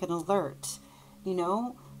horn, like an alert,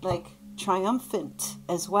 like triumphant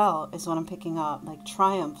as well is what I'm picking up, like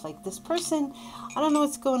triumph, like this person, I don't know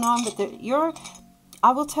what's going on, but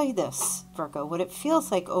I will tell you this, Virgo, what it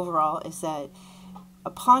feels like overall is that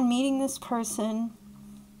upon meeting this person,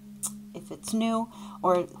 if it's new,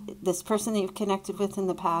 or this person that you've connected with in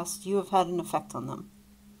the past, you have had an effect on them,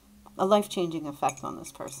 a life-changing effect on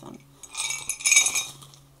this person.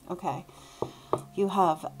 Okay, you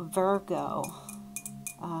have Virgo,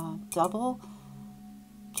 double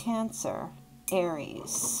Cancer,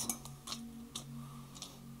 Aries.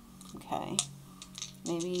 Okay,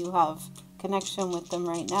 maybe you have connection with them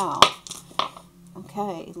right now.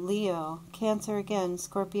 Okay, Leo, Cancer again,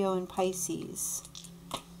 Scorpio, and Pisces.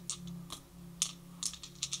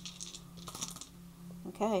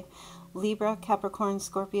 Okay, Libra, Capricorn,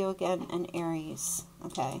 Scorpio again, and Aries.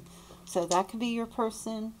 Okay, so that could be your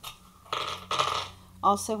person.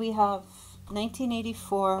 Also, we have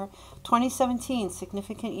 1984, 2017,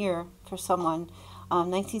 significant year for someone.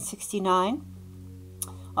 1969.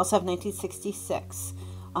 Also have 1966.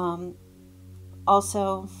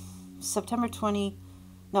 Also,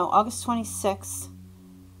 August 26th.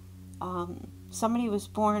 Somebody was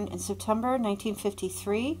born in September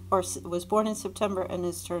 1953, or was born in September and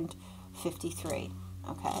has turned 53.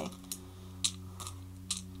 Okay.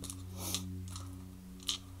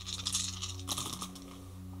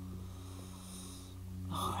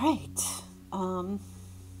 All right.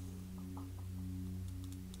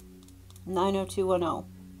 90210.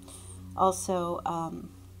 Also,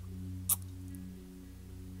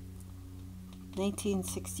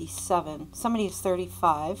 1967. Somebody is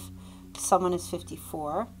 35. Someone is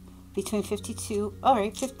 54. Between 52. All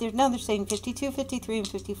right. 50, no, they're saying 52, 53, and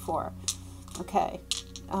 54. Okay.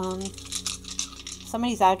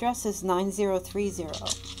 Somebody's address is 9030.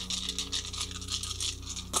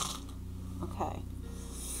 Okay.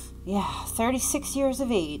 Yeah. 36 years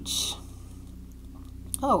of age.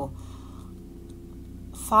 Oh.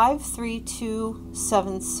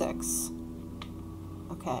 53276.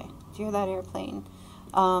 Okay. Do you hear that airplane?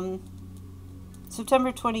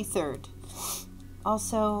 September 23rd.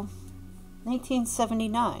 Also,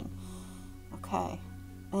 1979. Okay.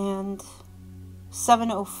 And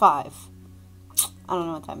 705. I don't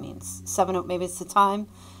know what that means. 70, maybe it's the time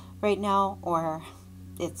right now, or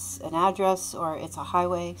it's an address, or it's a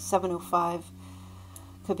highway. 705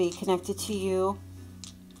 could be connected to you.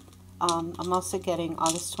 I'm also getting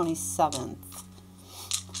August 27th.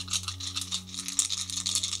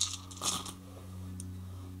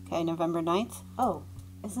 Okay, November 9th. Oh,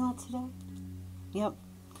 isn't that today? Yep.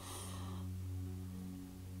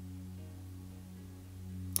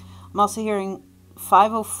 I'm also hearing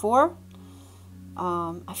 504.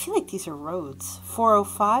 I feel like these are roads.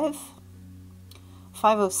 405.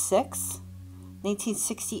 506.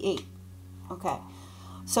 1968. Okay.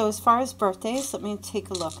 So as far as birthdays, let me take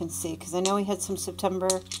a look and see, because I know we had some September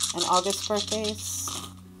and August birthdays.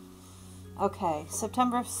 Okay,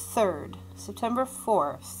 September 3rd, September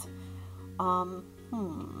 4th.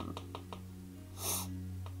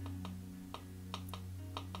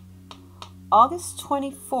 August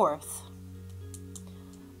 24th,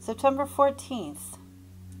 September 14th.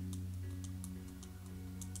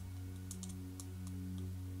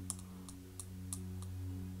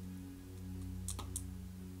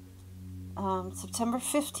 September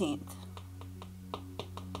 15th.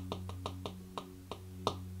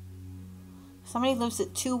 Somebody lives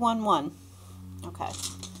at 211. Okay.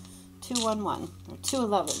 211 or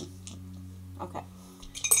 211. Okay.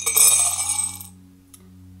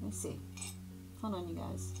 Let me see. Hold on, you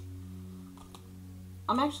guys.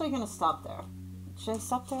 I'm actually going to stop there. Should I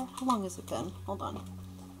stop there? How long has it been? Hold on.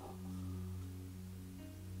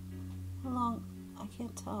 How long? I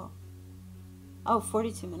can't tell. Oh,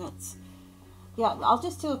 42 minutes. Yeah, I'll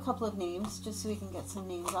just do a couple of names just so we can get some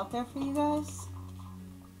names out there for you guys.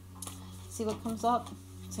 See what comes up.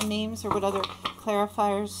 Some names or what other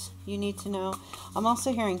clarifiers you need to know. I'm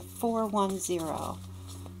also hearing 410.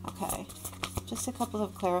 Okay. Just a couple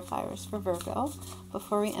of clarifiers for Virgo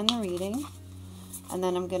before we end the reading. And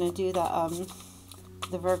then I'm going to do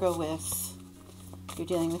the Virgo with, if you're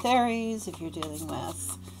dealing with Aries, if you're dealing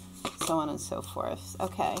with so on and so forth.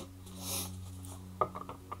 Okay.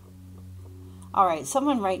 All right,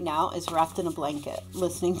 someone right now is wrapped in a blanket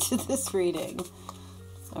listening to this reading.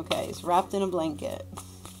 Okay, he's wrapped in a blanket.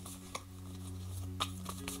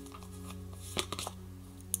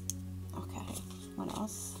 Okay, what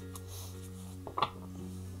else?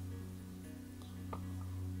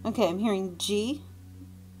 Okay, I'm hearing G.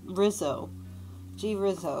 Rizzo. G.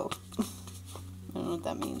 Rizzo. I don't know what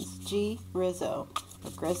that means. G. Rizzo.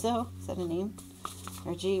 Or Grizzo? Is that a name?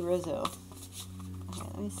 Or G. Rizzo. Okay,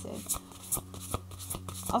 let me see.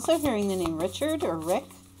 Also hearing the name Richard or Rick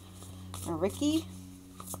or Ricky.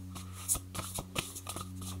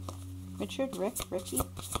 Richard, Rick, Ricky.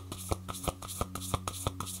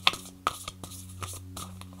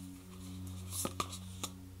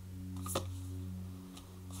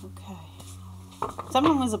 Okay.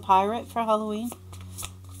 Someone was a pirate for Halloween.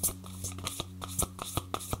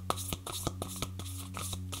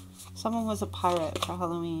 Someone was a pirate for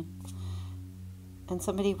Halloween. And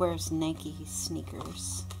somebody wears Nike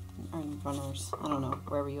sneakers or runners. I don't know,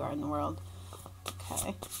 wherever you are in the world.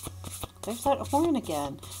 Okay. There's that horn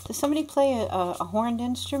again. Does somebody play a horned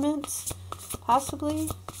instrument? Possibly.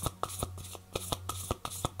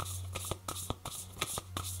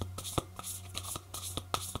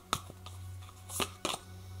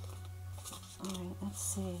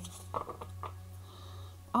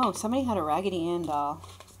 Oh, somebody had a Raggedy Ann doll.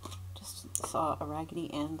 Just saw a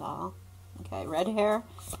Raggedy Ann doll. Okay, red hair.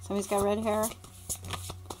 Somebody's got red hair.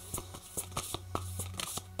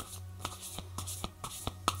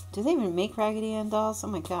 Do they even make Raggedy Ann dolls? Oh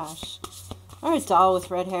my gosh. Or a doll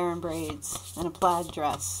with red hair and braids and a plaid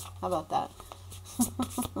dress. How about that?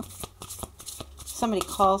 Somebody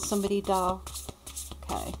calls somebody doll.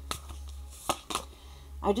 Okay.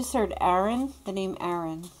 I just heard Aaron, the name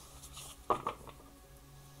Aaron.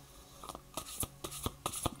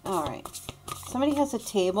 Alright. Somebody has a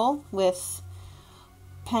table with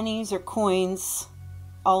pennies or coins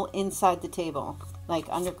all inside the table, like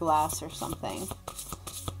under glass or something.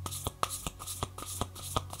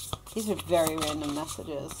 These are very random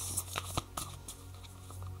messages.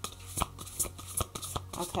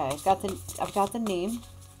 Okay, I've got the name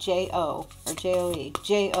J-O or J-O-E.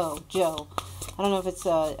 J-O, Joe. I don't know if it's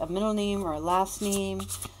a middle name or a last name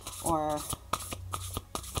or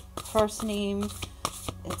first name.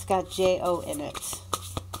 It's got J-O in it.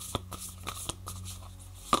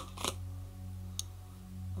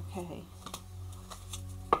 Okay.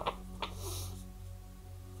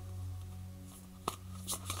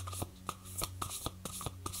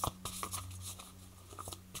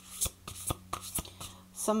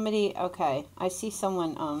 Somebody, okay, I see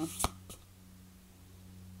someone,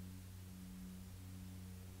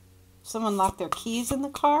 someone locked their keys in the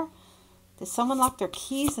car. Did someone lock their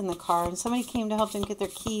keys in the car and somebody came to help them get their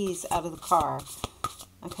keys out of the car?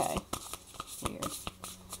 Okay. Weird.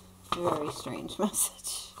 Very strange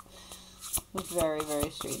message. Very, very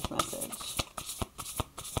strange message.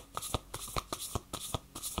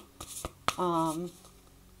 What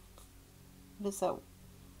is that?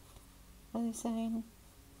 What are they saying?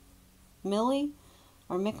 Millie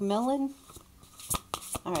or McMillan?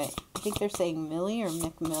 Alright, I think they're saying Millie or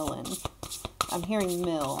McMillan. I'm hearing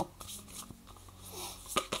Mill.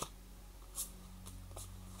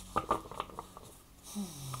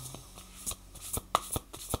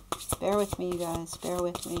 Bear with me, you guys. Bear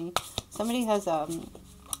with me. Somebody has a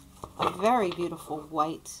very beautiful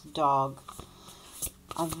white dog.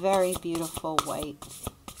 A very beautiful white.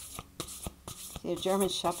 See, a German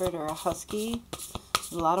Shepherd or a Husky.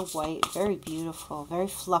 A lot of white. Very beautiful. Very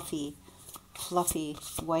fluffy. Fluffy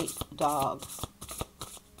white dog.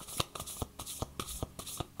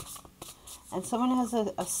 And someone has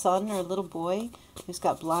a son or a little boy who's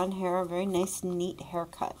got blonde hair. A very nice, neat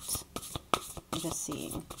haircut. I'm just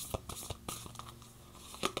seeing.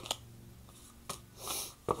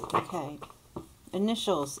 Okay.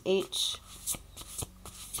 Initials, H.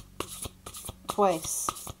 Twice.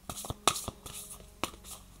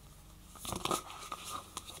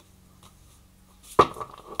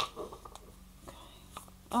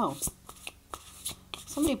 Oh.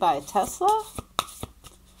 Somebody buy a Tesla?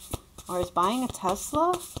 Or is buying a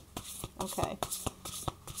Tesla? Okay.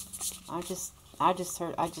 I just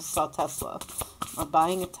saw Tesla. Or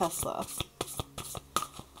buying a Tesla.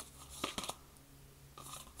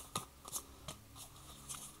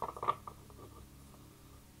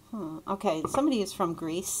 Okay, somebody is from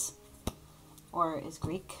Greece, or is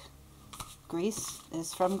Greek. Greece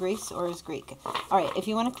is from Greece or is Greek. Alright, if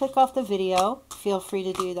you want to click off the video, feel free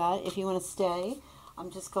to do that. If you want to stay,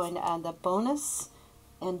 I'm just going to add that bonus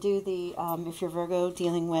and do the, if you're Virgo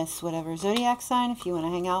dealing with whatever zodiac sign, if you want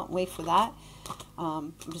to hang out and wait for that.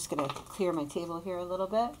 I'm just going to clear my table here a little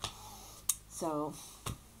bit. So,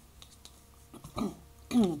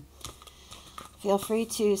 feel free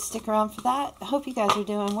to stick around for that. I hope you guys are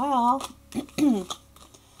doing well.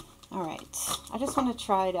 Alright, I just want to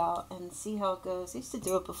try it out and see how it goes. I used to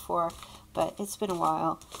do it before, but it's been a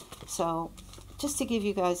while. So, just to give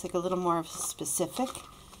you guys like a little more of a specific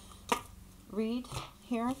read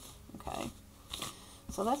here. Okay,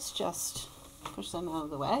 so let's just push them out of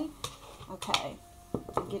the way. Okay,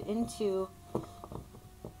 get into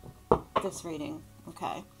this reading.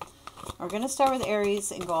 Okay. We're going to start with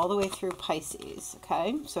Aries and go all the way through Pisces,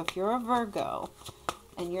 okay? So if you're a Virgo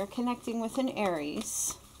and you're connecting with an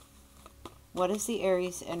Aries, what is the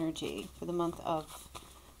Aries energy for the month of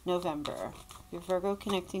November? You're Virgo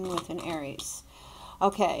connecting with an Aries.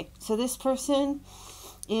 Okay, so this person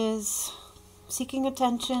is seeking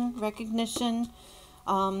attention, recognition.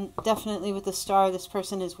 Definitely with the star, this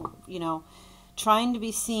person is, you know, trying to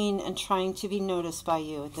be seen and trying to be noticed by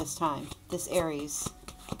you at this time, this Aries.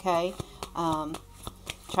 Okay,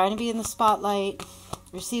 trying to be in the spotlight,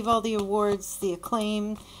 receive all the awards, the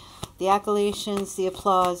acclaim, the accolations, the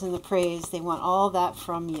applause, and the praise. They want all that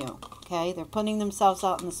from you. Okay, they're putting themselves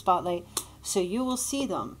out in the spotlight so you will see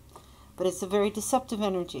them. But it's a very deceptive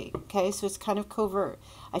energy. Okay, so it's kind of covert.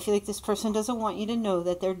 I feel like this person doesn't want you to know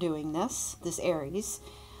that they're doing this Aries.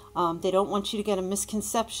 They don't want you to get a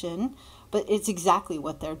misconception, but it's exactly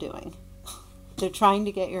what they're doing. They're trying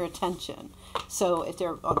to get your attention. So if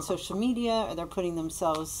they're on social media or they're putting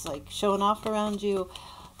themselves like showing off around you,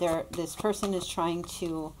 this person is trying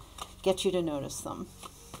to get you to notice them.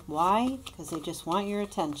 Why? Because they just want your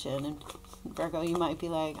attention. And Virgo, you might be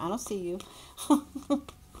like, I don't see you.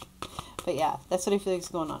 But yeah, that's what I feel like is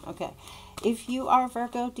going on. Okay. If you are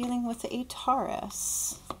Virgo dealing with a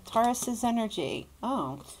Taurus, Taurus's energy.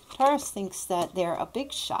 Oh, Taurus thinks that they're a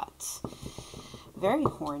big shot. Very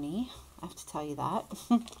horny. I have to tell you that.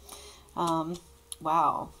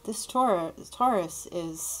 Wow. This Taurus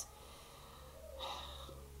is...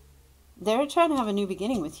 They're trying to have a new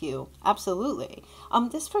beginning with you. Absolutely.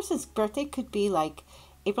 This person's birthday could be like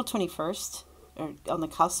April 21st or on the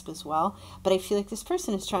cusp as well. But I feel like this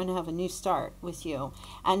person is trying to have a new start with you.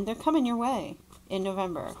 And they're coming your way in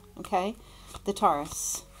November. Okay? The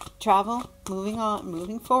Taurus. Travel, moving on,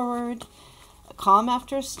 moving forward. Calm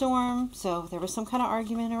after a storm. So if there was some kind of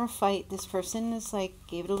argument or a fight, this person is like,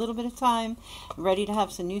 gave it a little bit of time, ready to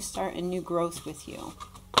have some new start and new growth with you.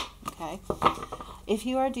 Okay? If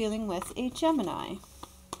you are dealing with a Gemini,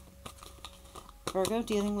 Virgo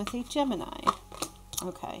dealing with a Gemini.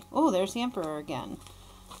 Okay. Oh, there's the Emperor again.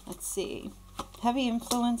 Let's see. Heavy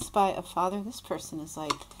influence by a father. This person is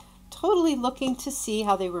like totally looking to see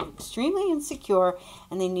how they were extremely insecure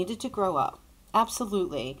and they needed to grow up.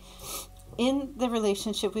 Absolutely. In the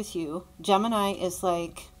relationship with you, Gemini is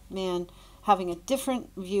like, man, having a different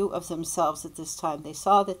view of themselves at this time. They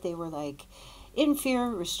saw that they were like in fear,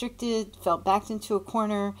 restricted, felt backed into a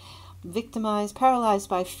corner, victimized, paralyzed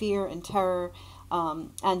by fear and terror,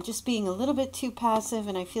 and just being a little bit too passive.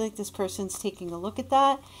 And I feel like this person's taking a look at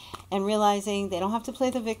that and realizing they don't have to play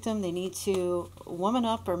the victim. They need to woman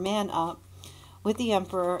up or man up with the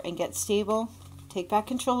Emperor and get stable, take back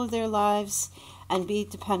control of their lives, and be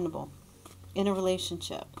dependable in a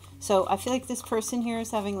relationship. So I feel like this person here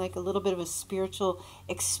is having like a little bit of a spiritual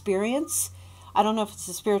experience. I don't know if it's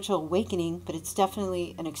a spiritual awakening, but it's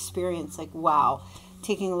definitely an experience like, wow,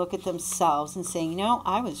 taking a look at themselves and saying, you know,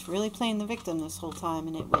 I was really playing the victim this whole time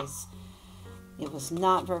and it was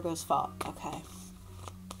not Virgo's fault. Okay.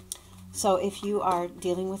 So if you are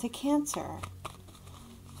dealing with a Cancer,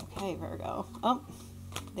 okay, Virgo. Oh,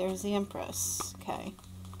 there's the Empress. Okay.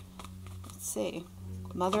 Let's see.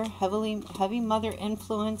 Heavy mother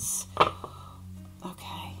influence.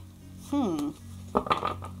 Okay.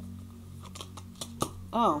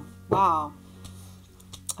 Oh, wow.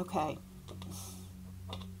 Okay.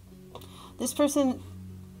 This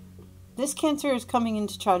Cancer is coming in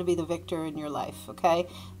to try to be the victor in your life, okay?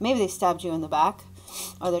 Maybe they stabbed you in the back,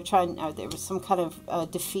 or there was some kind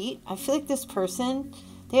of defeat. I feel like this person,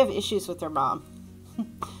 they have issues with their mom.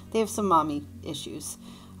 They have some mommy issues.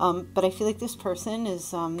 But I feel like this person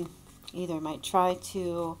is either might try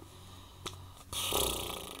to...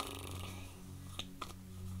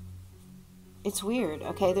 It's weird,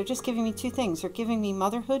 okay? They're just giving me two things. They're giving me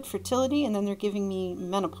motherhood, fertility, and then they're giving me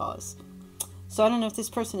menopause. So I don't know if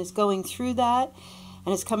this person is going through that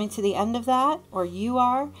and is coming to the end of that, or you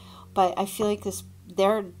are, but I feel like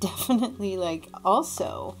they're definitely like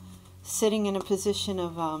also sitting in a position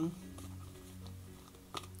of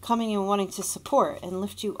coming and wanting to support and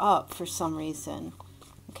lift you up for some reason,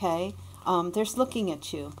 okay? They're looking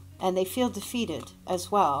at you and they feel defeated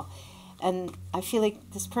as well. And I feel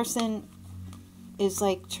like this person is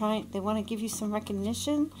like they want to give you some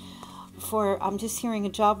recognition for, I'm just hearing a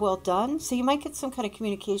job well done. So you might get some kind of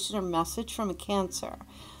communication or message from a Cancer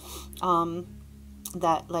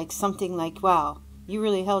that like something like, wow, you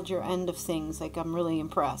really held your end of things. Like, I'm really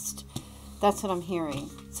impressed. That's what I'm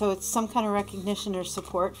hearing. So it's some kind of recognition or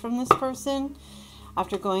support from this person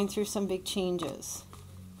after going through some big changes.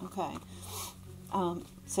 Okay.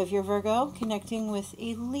 So if you're Virgo, connecting with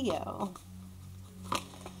a Leo.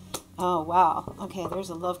 Oh, wow. Okay, there's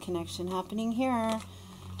a love connection happening here.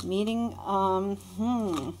 Meeting, okay.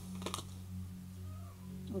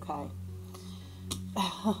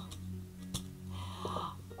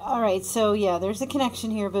 All right, so yeah, there's a connection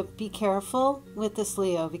here, but be careful with this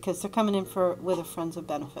Leo because they're coming in with a friends with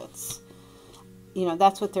benefits. You know,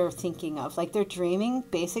 that's what they're thinking of. Like, they're dreaming,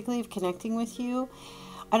 basically, of connecting with you.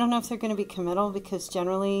 I don't know if they're going to be committal because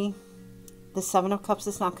generally the Seven of Cups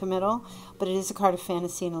is not committal, but it is a card of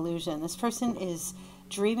fantasy and illusion. This person is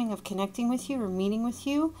dreaming of connecting with you or meeting with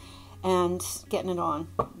you and getting it on.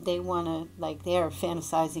 They want to, like, they are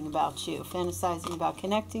fantasizing about you, fantasizing about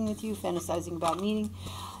connecting with you, fantasizing about meeting.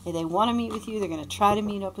 They want to meet with you. They're going to try to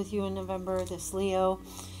meet up with you in November, this Leo,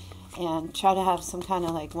 and try to have some kind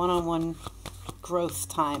of like one-on-one growth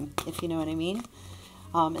time, if you know what I mean.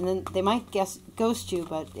 And then they might ghost you,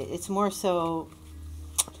 but it's more so,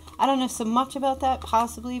 I don't know so much about that,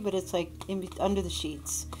 possibly, but it's like under the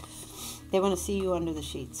sheets. They want to see you under the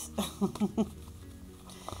sheets.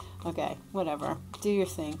 Okay, whatever. Do your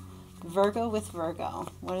thing. Virgo with Virgo.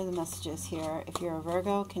 What are the messages here? If you're a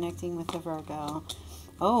Virgo, connecting with a Virgo.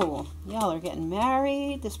 Oh, y'all are getting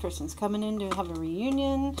married. This person's coming in to have a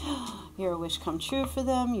reunion. You're a wish come true for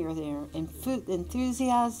them. You're their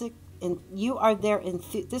enthusiastic. And you are their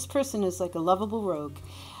this person is like a lovable rogue.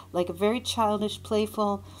 Like a very childish,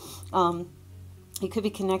 playful. You could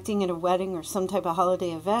be connecting at a wedding or some type of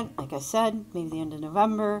holiday event. Like I said, maybe the end of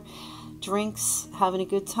November. Drinks, having a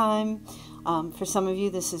good time. For some of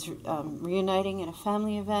you, this is reuniting at a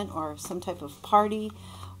family event or some type of party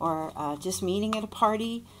or just meeting at a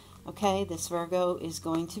party. Okay, this Virgo is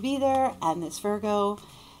going to be there, and this Virgo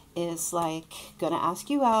is like going to ask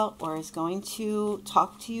you out or is going to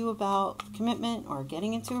talk to you about commitment or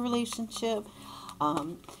getting into a relationship.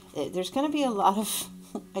 There's going to be a lot of,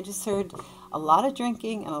 I just heard a lot of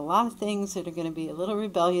drinking and a lot of things that are going to be a little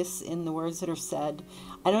rebellious in the words that are said.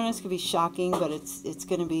 I don't know if it's going to be shocking, but it's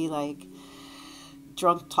going to be like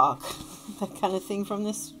drunk talk, that kind of thing from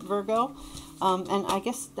this Virgo. And I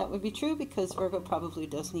guess that would be true because Virgo probably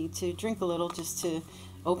does need to drink a little just to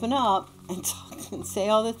open up and talk and say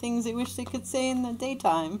all the things they wish they could say in the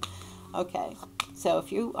daytime. Okay, so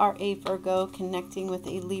if you are a Virgo connecting with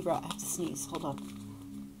a Libra, I have to sneeze, hold on.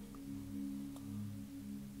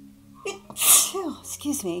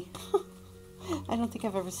 Excuse me. I don't think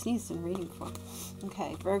I've ever sneezed in reading before.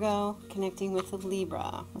 Okay, Virgo connecting with a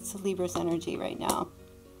Libra. What's the Libra's energy right now?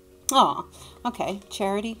 Oh, okay.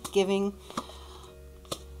 Charity, giving.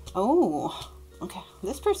 Oh, okay.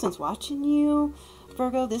 This person's watching you.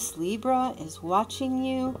 Virgo, this Libra is watching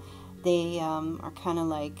you. They are kind of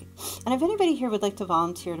like... And if anybody here would like to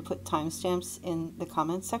volunteer to put timestamps in the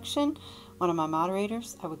comments section, one of my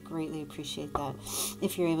moderators, I would greatly appreciate that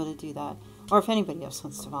if you're able to do that. Or if anybody else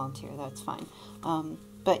wants to volunteer, that's fine.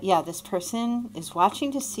 But yeah, this person is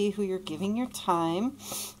watching to see who you're giving your time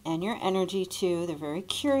and your energy to. They're very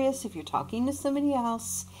curious if you're talking to somebody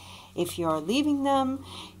else, if you're leaving them,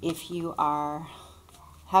 if you are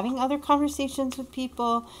having other conversations with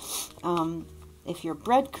people, if you're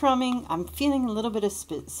breadcrumbing. I'm feeling a little bit of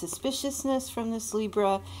suspiciousness from this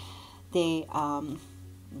Libra.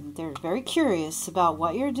 They're very curious about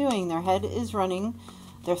what you're doing. Their head is running.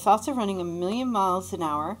 Their thoughts are running a million miles an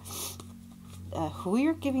hour. Who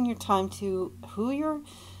you're giving your time to, who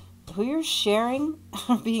you're sharing,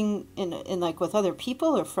 being in like with other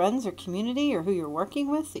people or friends or community, or who you're working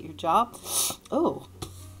with at your job. Oh,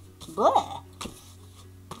 blah.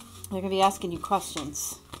 They're going to be asking you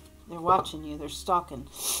questions. They're watching you. They're stalking.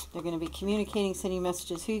 They're going to be communicating, sending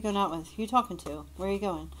messages. Who are you going out with? Who are you talking to? Where are you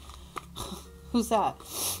going? Who's that?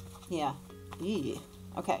 Yeah. Eee.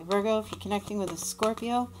 Okay, Virgo, if you're connecting with a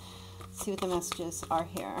Scorpio, let's see what the messages are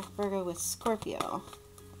here. Virgo with Scorpio.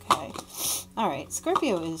 Okay. All right.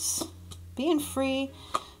 Scorpio is being free.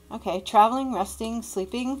 Okay. Traveling, resting,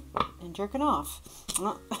 sleeping, and jerking off.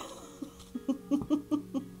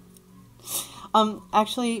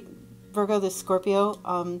 Actually, Virgo, this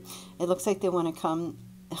Scorpio, it looks like they want to come.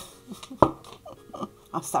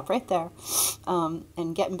 I'll stop right there.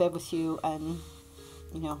 And get in bed with you and,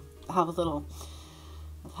 you know, have a little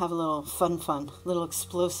fun, little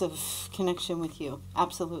explosive connection with you.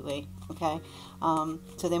 Absolutely. Okay.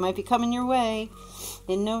 So they might be coming your way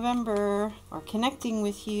in November or connecting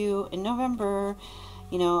with you in November.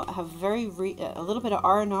 You know, have a little bit of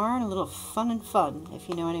R&R and a little fun, if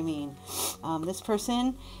you know what I mean. This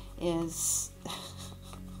person is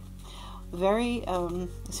very, as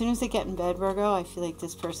soon as they get in bed, Virgo, I feel like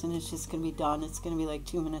this person is just going to be done. It's going to be like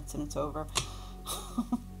 2 minutes and it's over.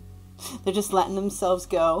 They're just letting themselves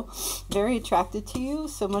go. Very attracted to you,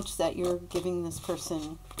 so much that you're giving this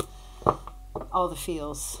person all the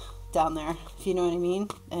feels down there, if you know what I mean.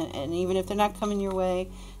 And even if they're not coming your way,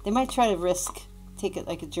 they might try to take it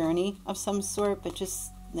like a journey of some sort, but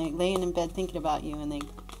just they're laying in bed thinking about you, and they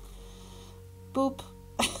boop.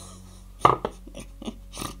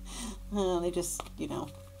 They just, you know,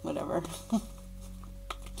 whatever.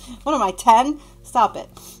 What am I, 10? Stop it.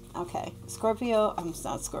 Okay, Scorpio, I'm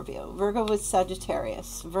not Scorpio. Virgo with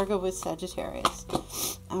Sagittarius.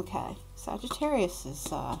 Okay, Sagittarius is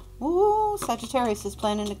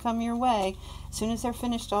planning to come your way. As soon as they're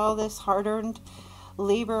finished all this hard-earned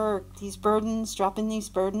labor, these burdens, dropping these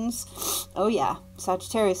burdens. Oh yeah,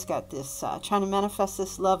 Sagittarius got this, trying to manifest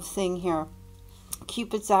this love thing here.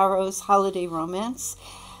 Cupid's arrows, holiday romance.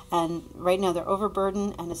 And right now they're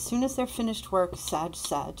overburdened, and as soon as they're finished work, Sag.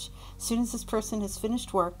 As soon as this person has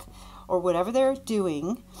finished work, or whatever they're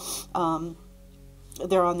doing,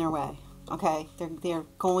 they're on their way. Okay, they're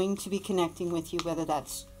going to be connecting with you, whether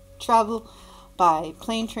that's travel by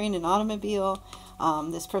plane, train, and automobile.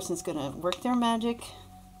 This person's going to work their magic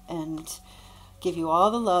and give you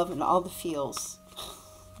all the love and all the feels.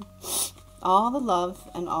 All the love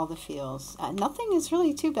and all the feels. Nothing is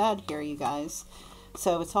really too bad here, you guys.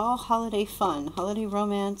 So it's all holiday fun, holiday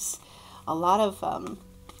romance, a lot of,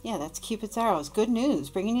 yeah, that's Cupid's arrows. Good news,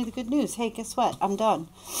 bringing you the good news. Hey, guess what? I'm done.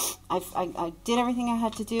 I did everything I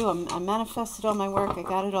had to do. I manifested all my work. I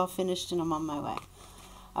got it all finished, and I'm on my way.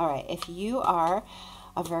 All right, if you are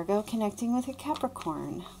a Virgo connecting with a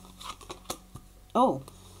Capricorn. Oh,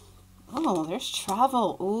 there's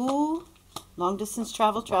travel. Ooh, long distance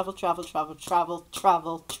travel, travel, travel, travel, travel,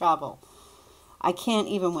 travel, travel. I can't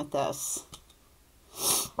even with this.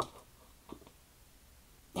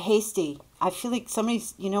 Hasty. I feel like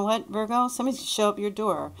somebody's, you know what, Virgo? Somebody's going to show up at your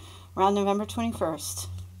door around November 21st.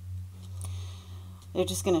 They're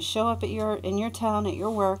just going to show up at in your town, at your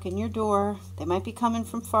work, in your door. They might be coming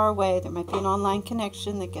from far away. There might be an online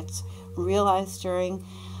connection that gets realized during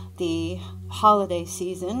the holiday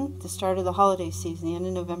season, the start of the holiday season, the end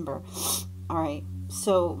of November. All right.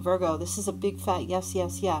 So, Virgo, this is a big fat yes,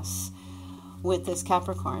 yes, yes with this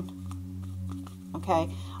Capricorn. Okay.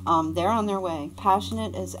 They're on their way.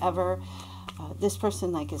 Passionate as ever. This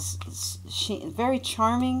person is very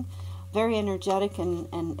charming, very energetic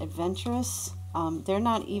and adventurous. They're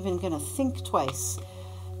not even going to think twice.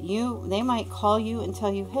 They might call you and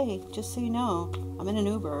tell you, hey, just so you know, I'm in an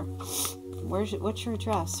Uber. What's your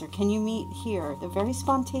address? Or can you meet here? They're very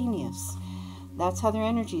spontaneous. That's how their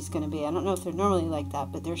energy is going to be. I don't know if they're normally like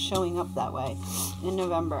that, but they're showing up that way in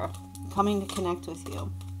November, coming to connect with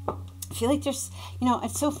you. I feel like there's,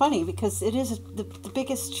 it's so funny because it is the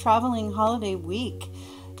biggest traveling holiday week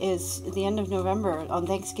is the end of November on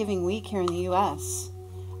Thanksgiving week here in the U.S.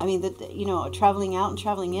 I mean, traveling out and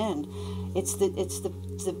traveling in. It's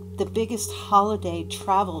the biggest holiday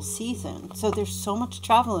travel season. So there's so much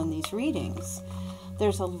travel in these readings.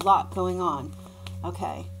 There's a lot going on.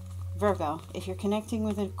 Okay, Virgo, if you're connecting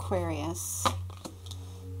with an Aquarius,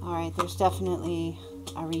 all right, there's definitely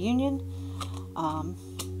a reunion.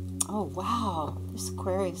 Oh, wow. This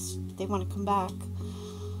Aquarius, they want to come back.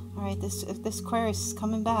 All right, this Aquarius is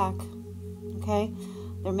coming back. Okay?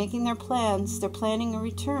 They're making their plans. They're planning a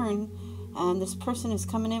return. And this person is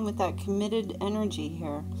coming in with that committed energy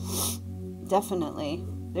here. Definitely.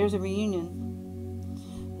 There's a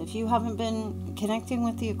reunion. If you haven't been connecting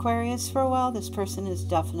with the Aquarius for a while, this person is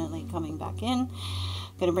definitely coming back in.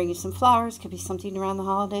 Going to bring you some flowers. Could be something around the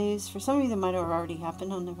holidays. For some of you, that might have already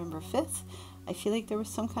happened on November 5th. I feel like there was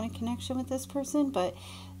some kind of connection with this person, but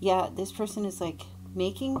yeah, this person is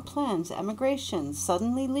making plans, emigration,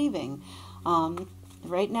 suddenly leaving.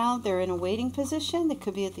 Right now, they're in a waiting position. They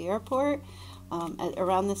could be at the airport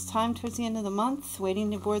around this time, towards the end of the month,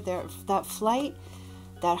 waiting to board that flight.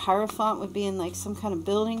 That Hierophant would be in some kind of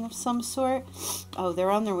building of some sort. Oh,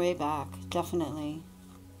 they're on their way back, definitely.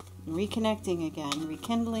 Reconnecting again,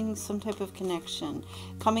 rekindling some type of connection,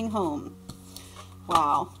 coming home.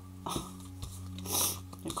 Wow.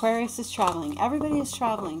 Aquarius is traveling. Everybody is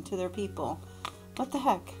traveling to their people. What the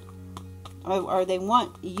heck? Or they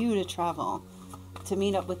want you to travel to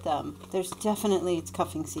meet up with them. It's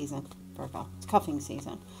cuffing season, Virgo. It's cuffing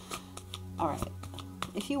season. All right.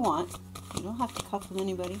 If you want, you don't have to cuff with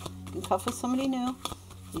anybody. You can cuff with somebody new.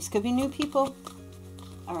 These could be new people.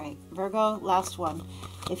 All right, Virgo, last one.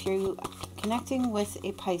 If you're connecting with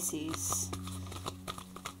a Pisces,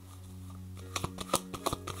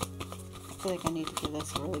 I feel like I need to give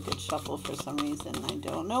this a really good shuffle for some reason. I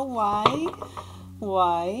don't know why.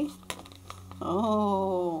 Why?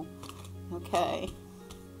 Oh, okay.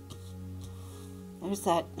 There's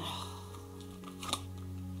that.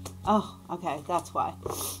 Oh, okay, that's why.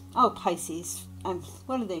 Oh, Pisces.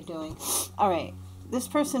 What are they doing? All right. This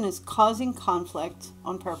person is causing conflict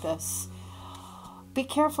on purpose. Be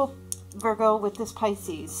careful, Virgo, with this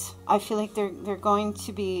Pisces. I feel like they're going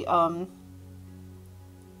to be...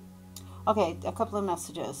 Okay, a couple of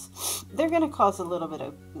messages. They're going to cause a little bit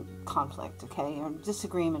of conflict, okay, or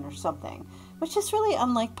disagreement or something, which is really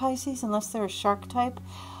unlike Pisces unless they're a shark type.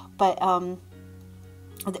 But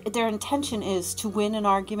their intention is to win an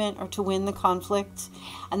argument or to win the conflict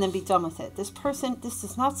and then be done with it. This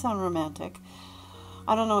does not sound romantic.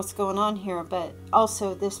 I don't know what's going on here, but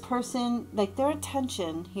also this person, their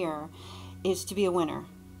intention here is to be a winner.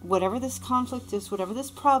 Whatever this conflict is, whatever this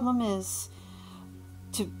problem is,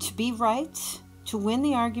 to be right, to win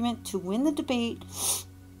the argument, to win the debate,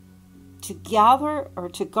 to gather or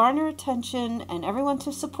to garner attention and everyone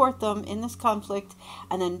to support them in this conflict,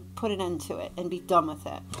 and then put an end to it and be done with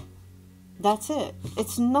it. That's it.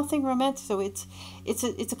 It's nothing romantic. So it's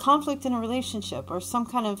a conflict in a relationship or some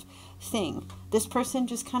kind of thing. This person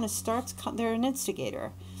just kind of starts, they're an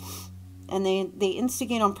instigator. And they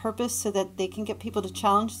instigate on purpose so that they can get people to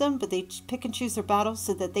challenge them, but they pick and choose their battles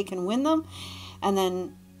so that they can win them. And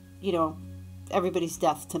then, you know, everybody's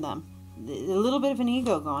death to them. A little bit of an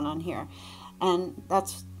ego going on here. And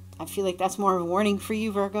I feel like that's more of a warning for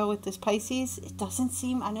you, Virgo, with this Pisces. It doesn't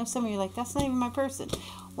seem, I know some of you are like, that's not even my person.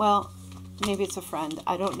 Well, maybe it's a friend.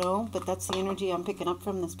 I don't know, but that's the energy I'm picking up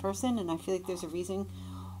from this person. And I feel like there's a reason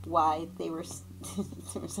why they were,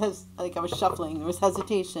 like I was shuffling, there was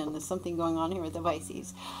hesitation, there's something going on here with the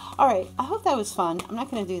Pisces. All right, I hope that was fun. I'm not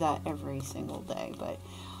going to do that every single day, but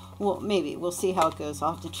well, maybe. We'll see how it goes.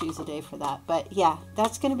 I'll have to choose a day for that. But yeah,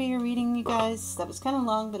 that's going to be your reading, you guys. That was kind of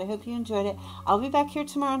long, but I hope you enjoyed it. I'll be back here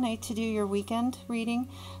tomorrow night to do your weekend reading.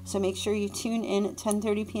 So make sure you tune in at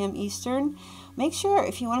 10:30 p.m. Eastern. Make sure,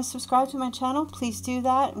 if you want to subscribe to my channel, please do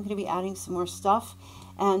that. I'm going to be adding some more stuff.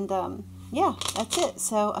 And yeah, that's it.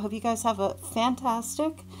 So I hope you guys have a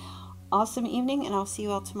fantastic, awesome evening, and I'll see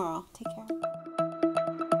you all tomorrow. Take care.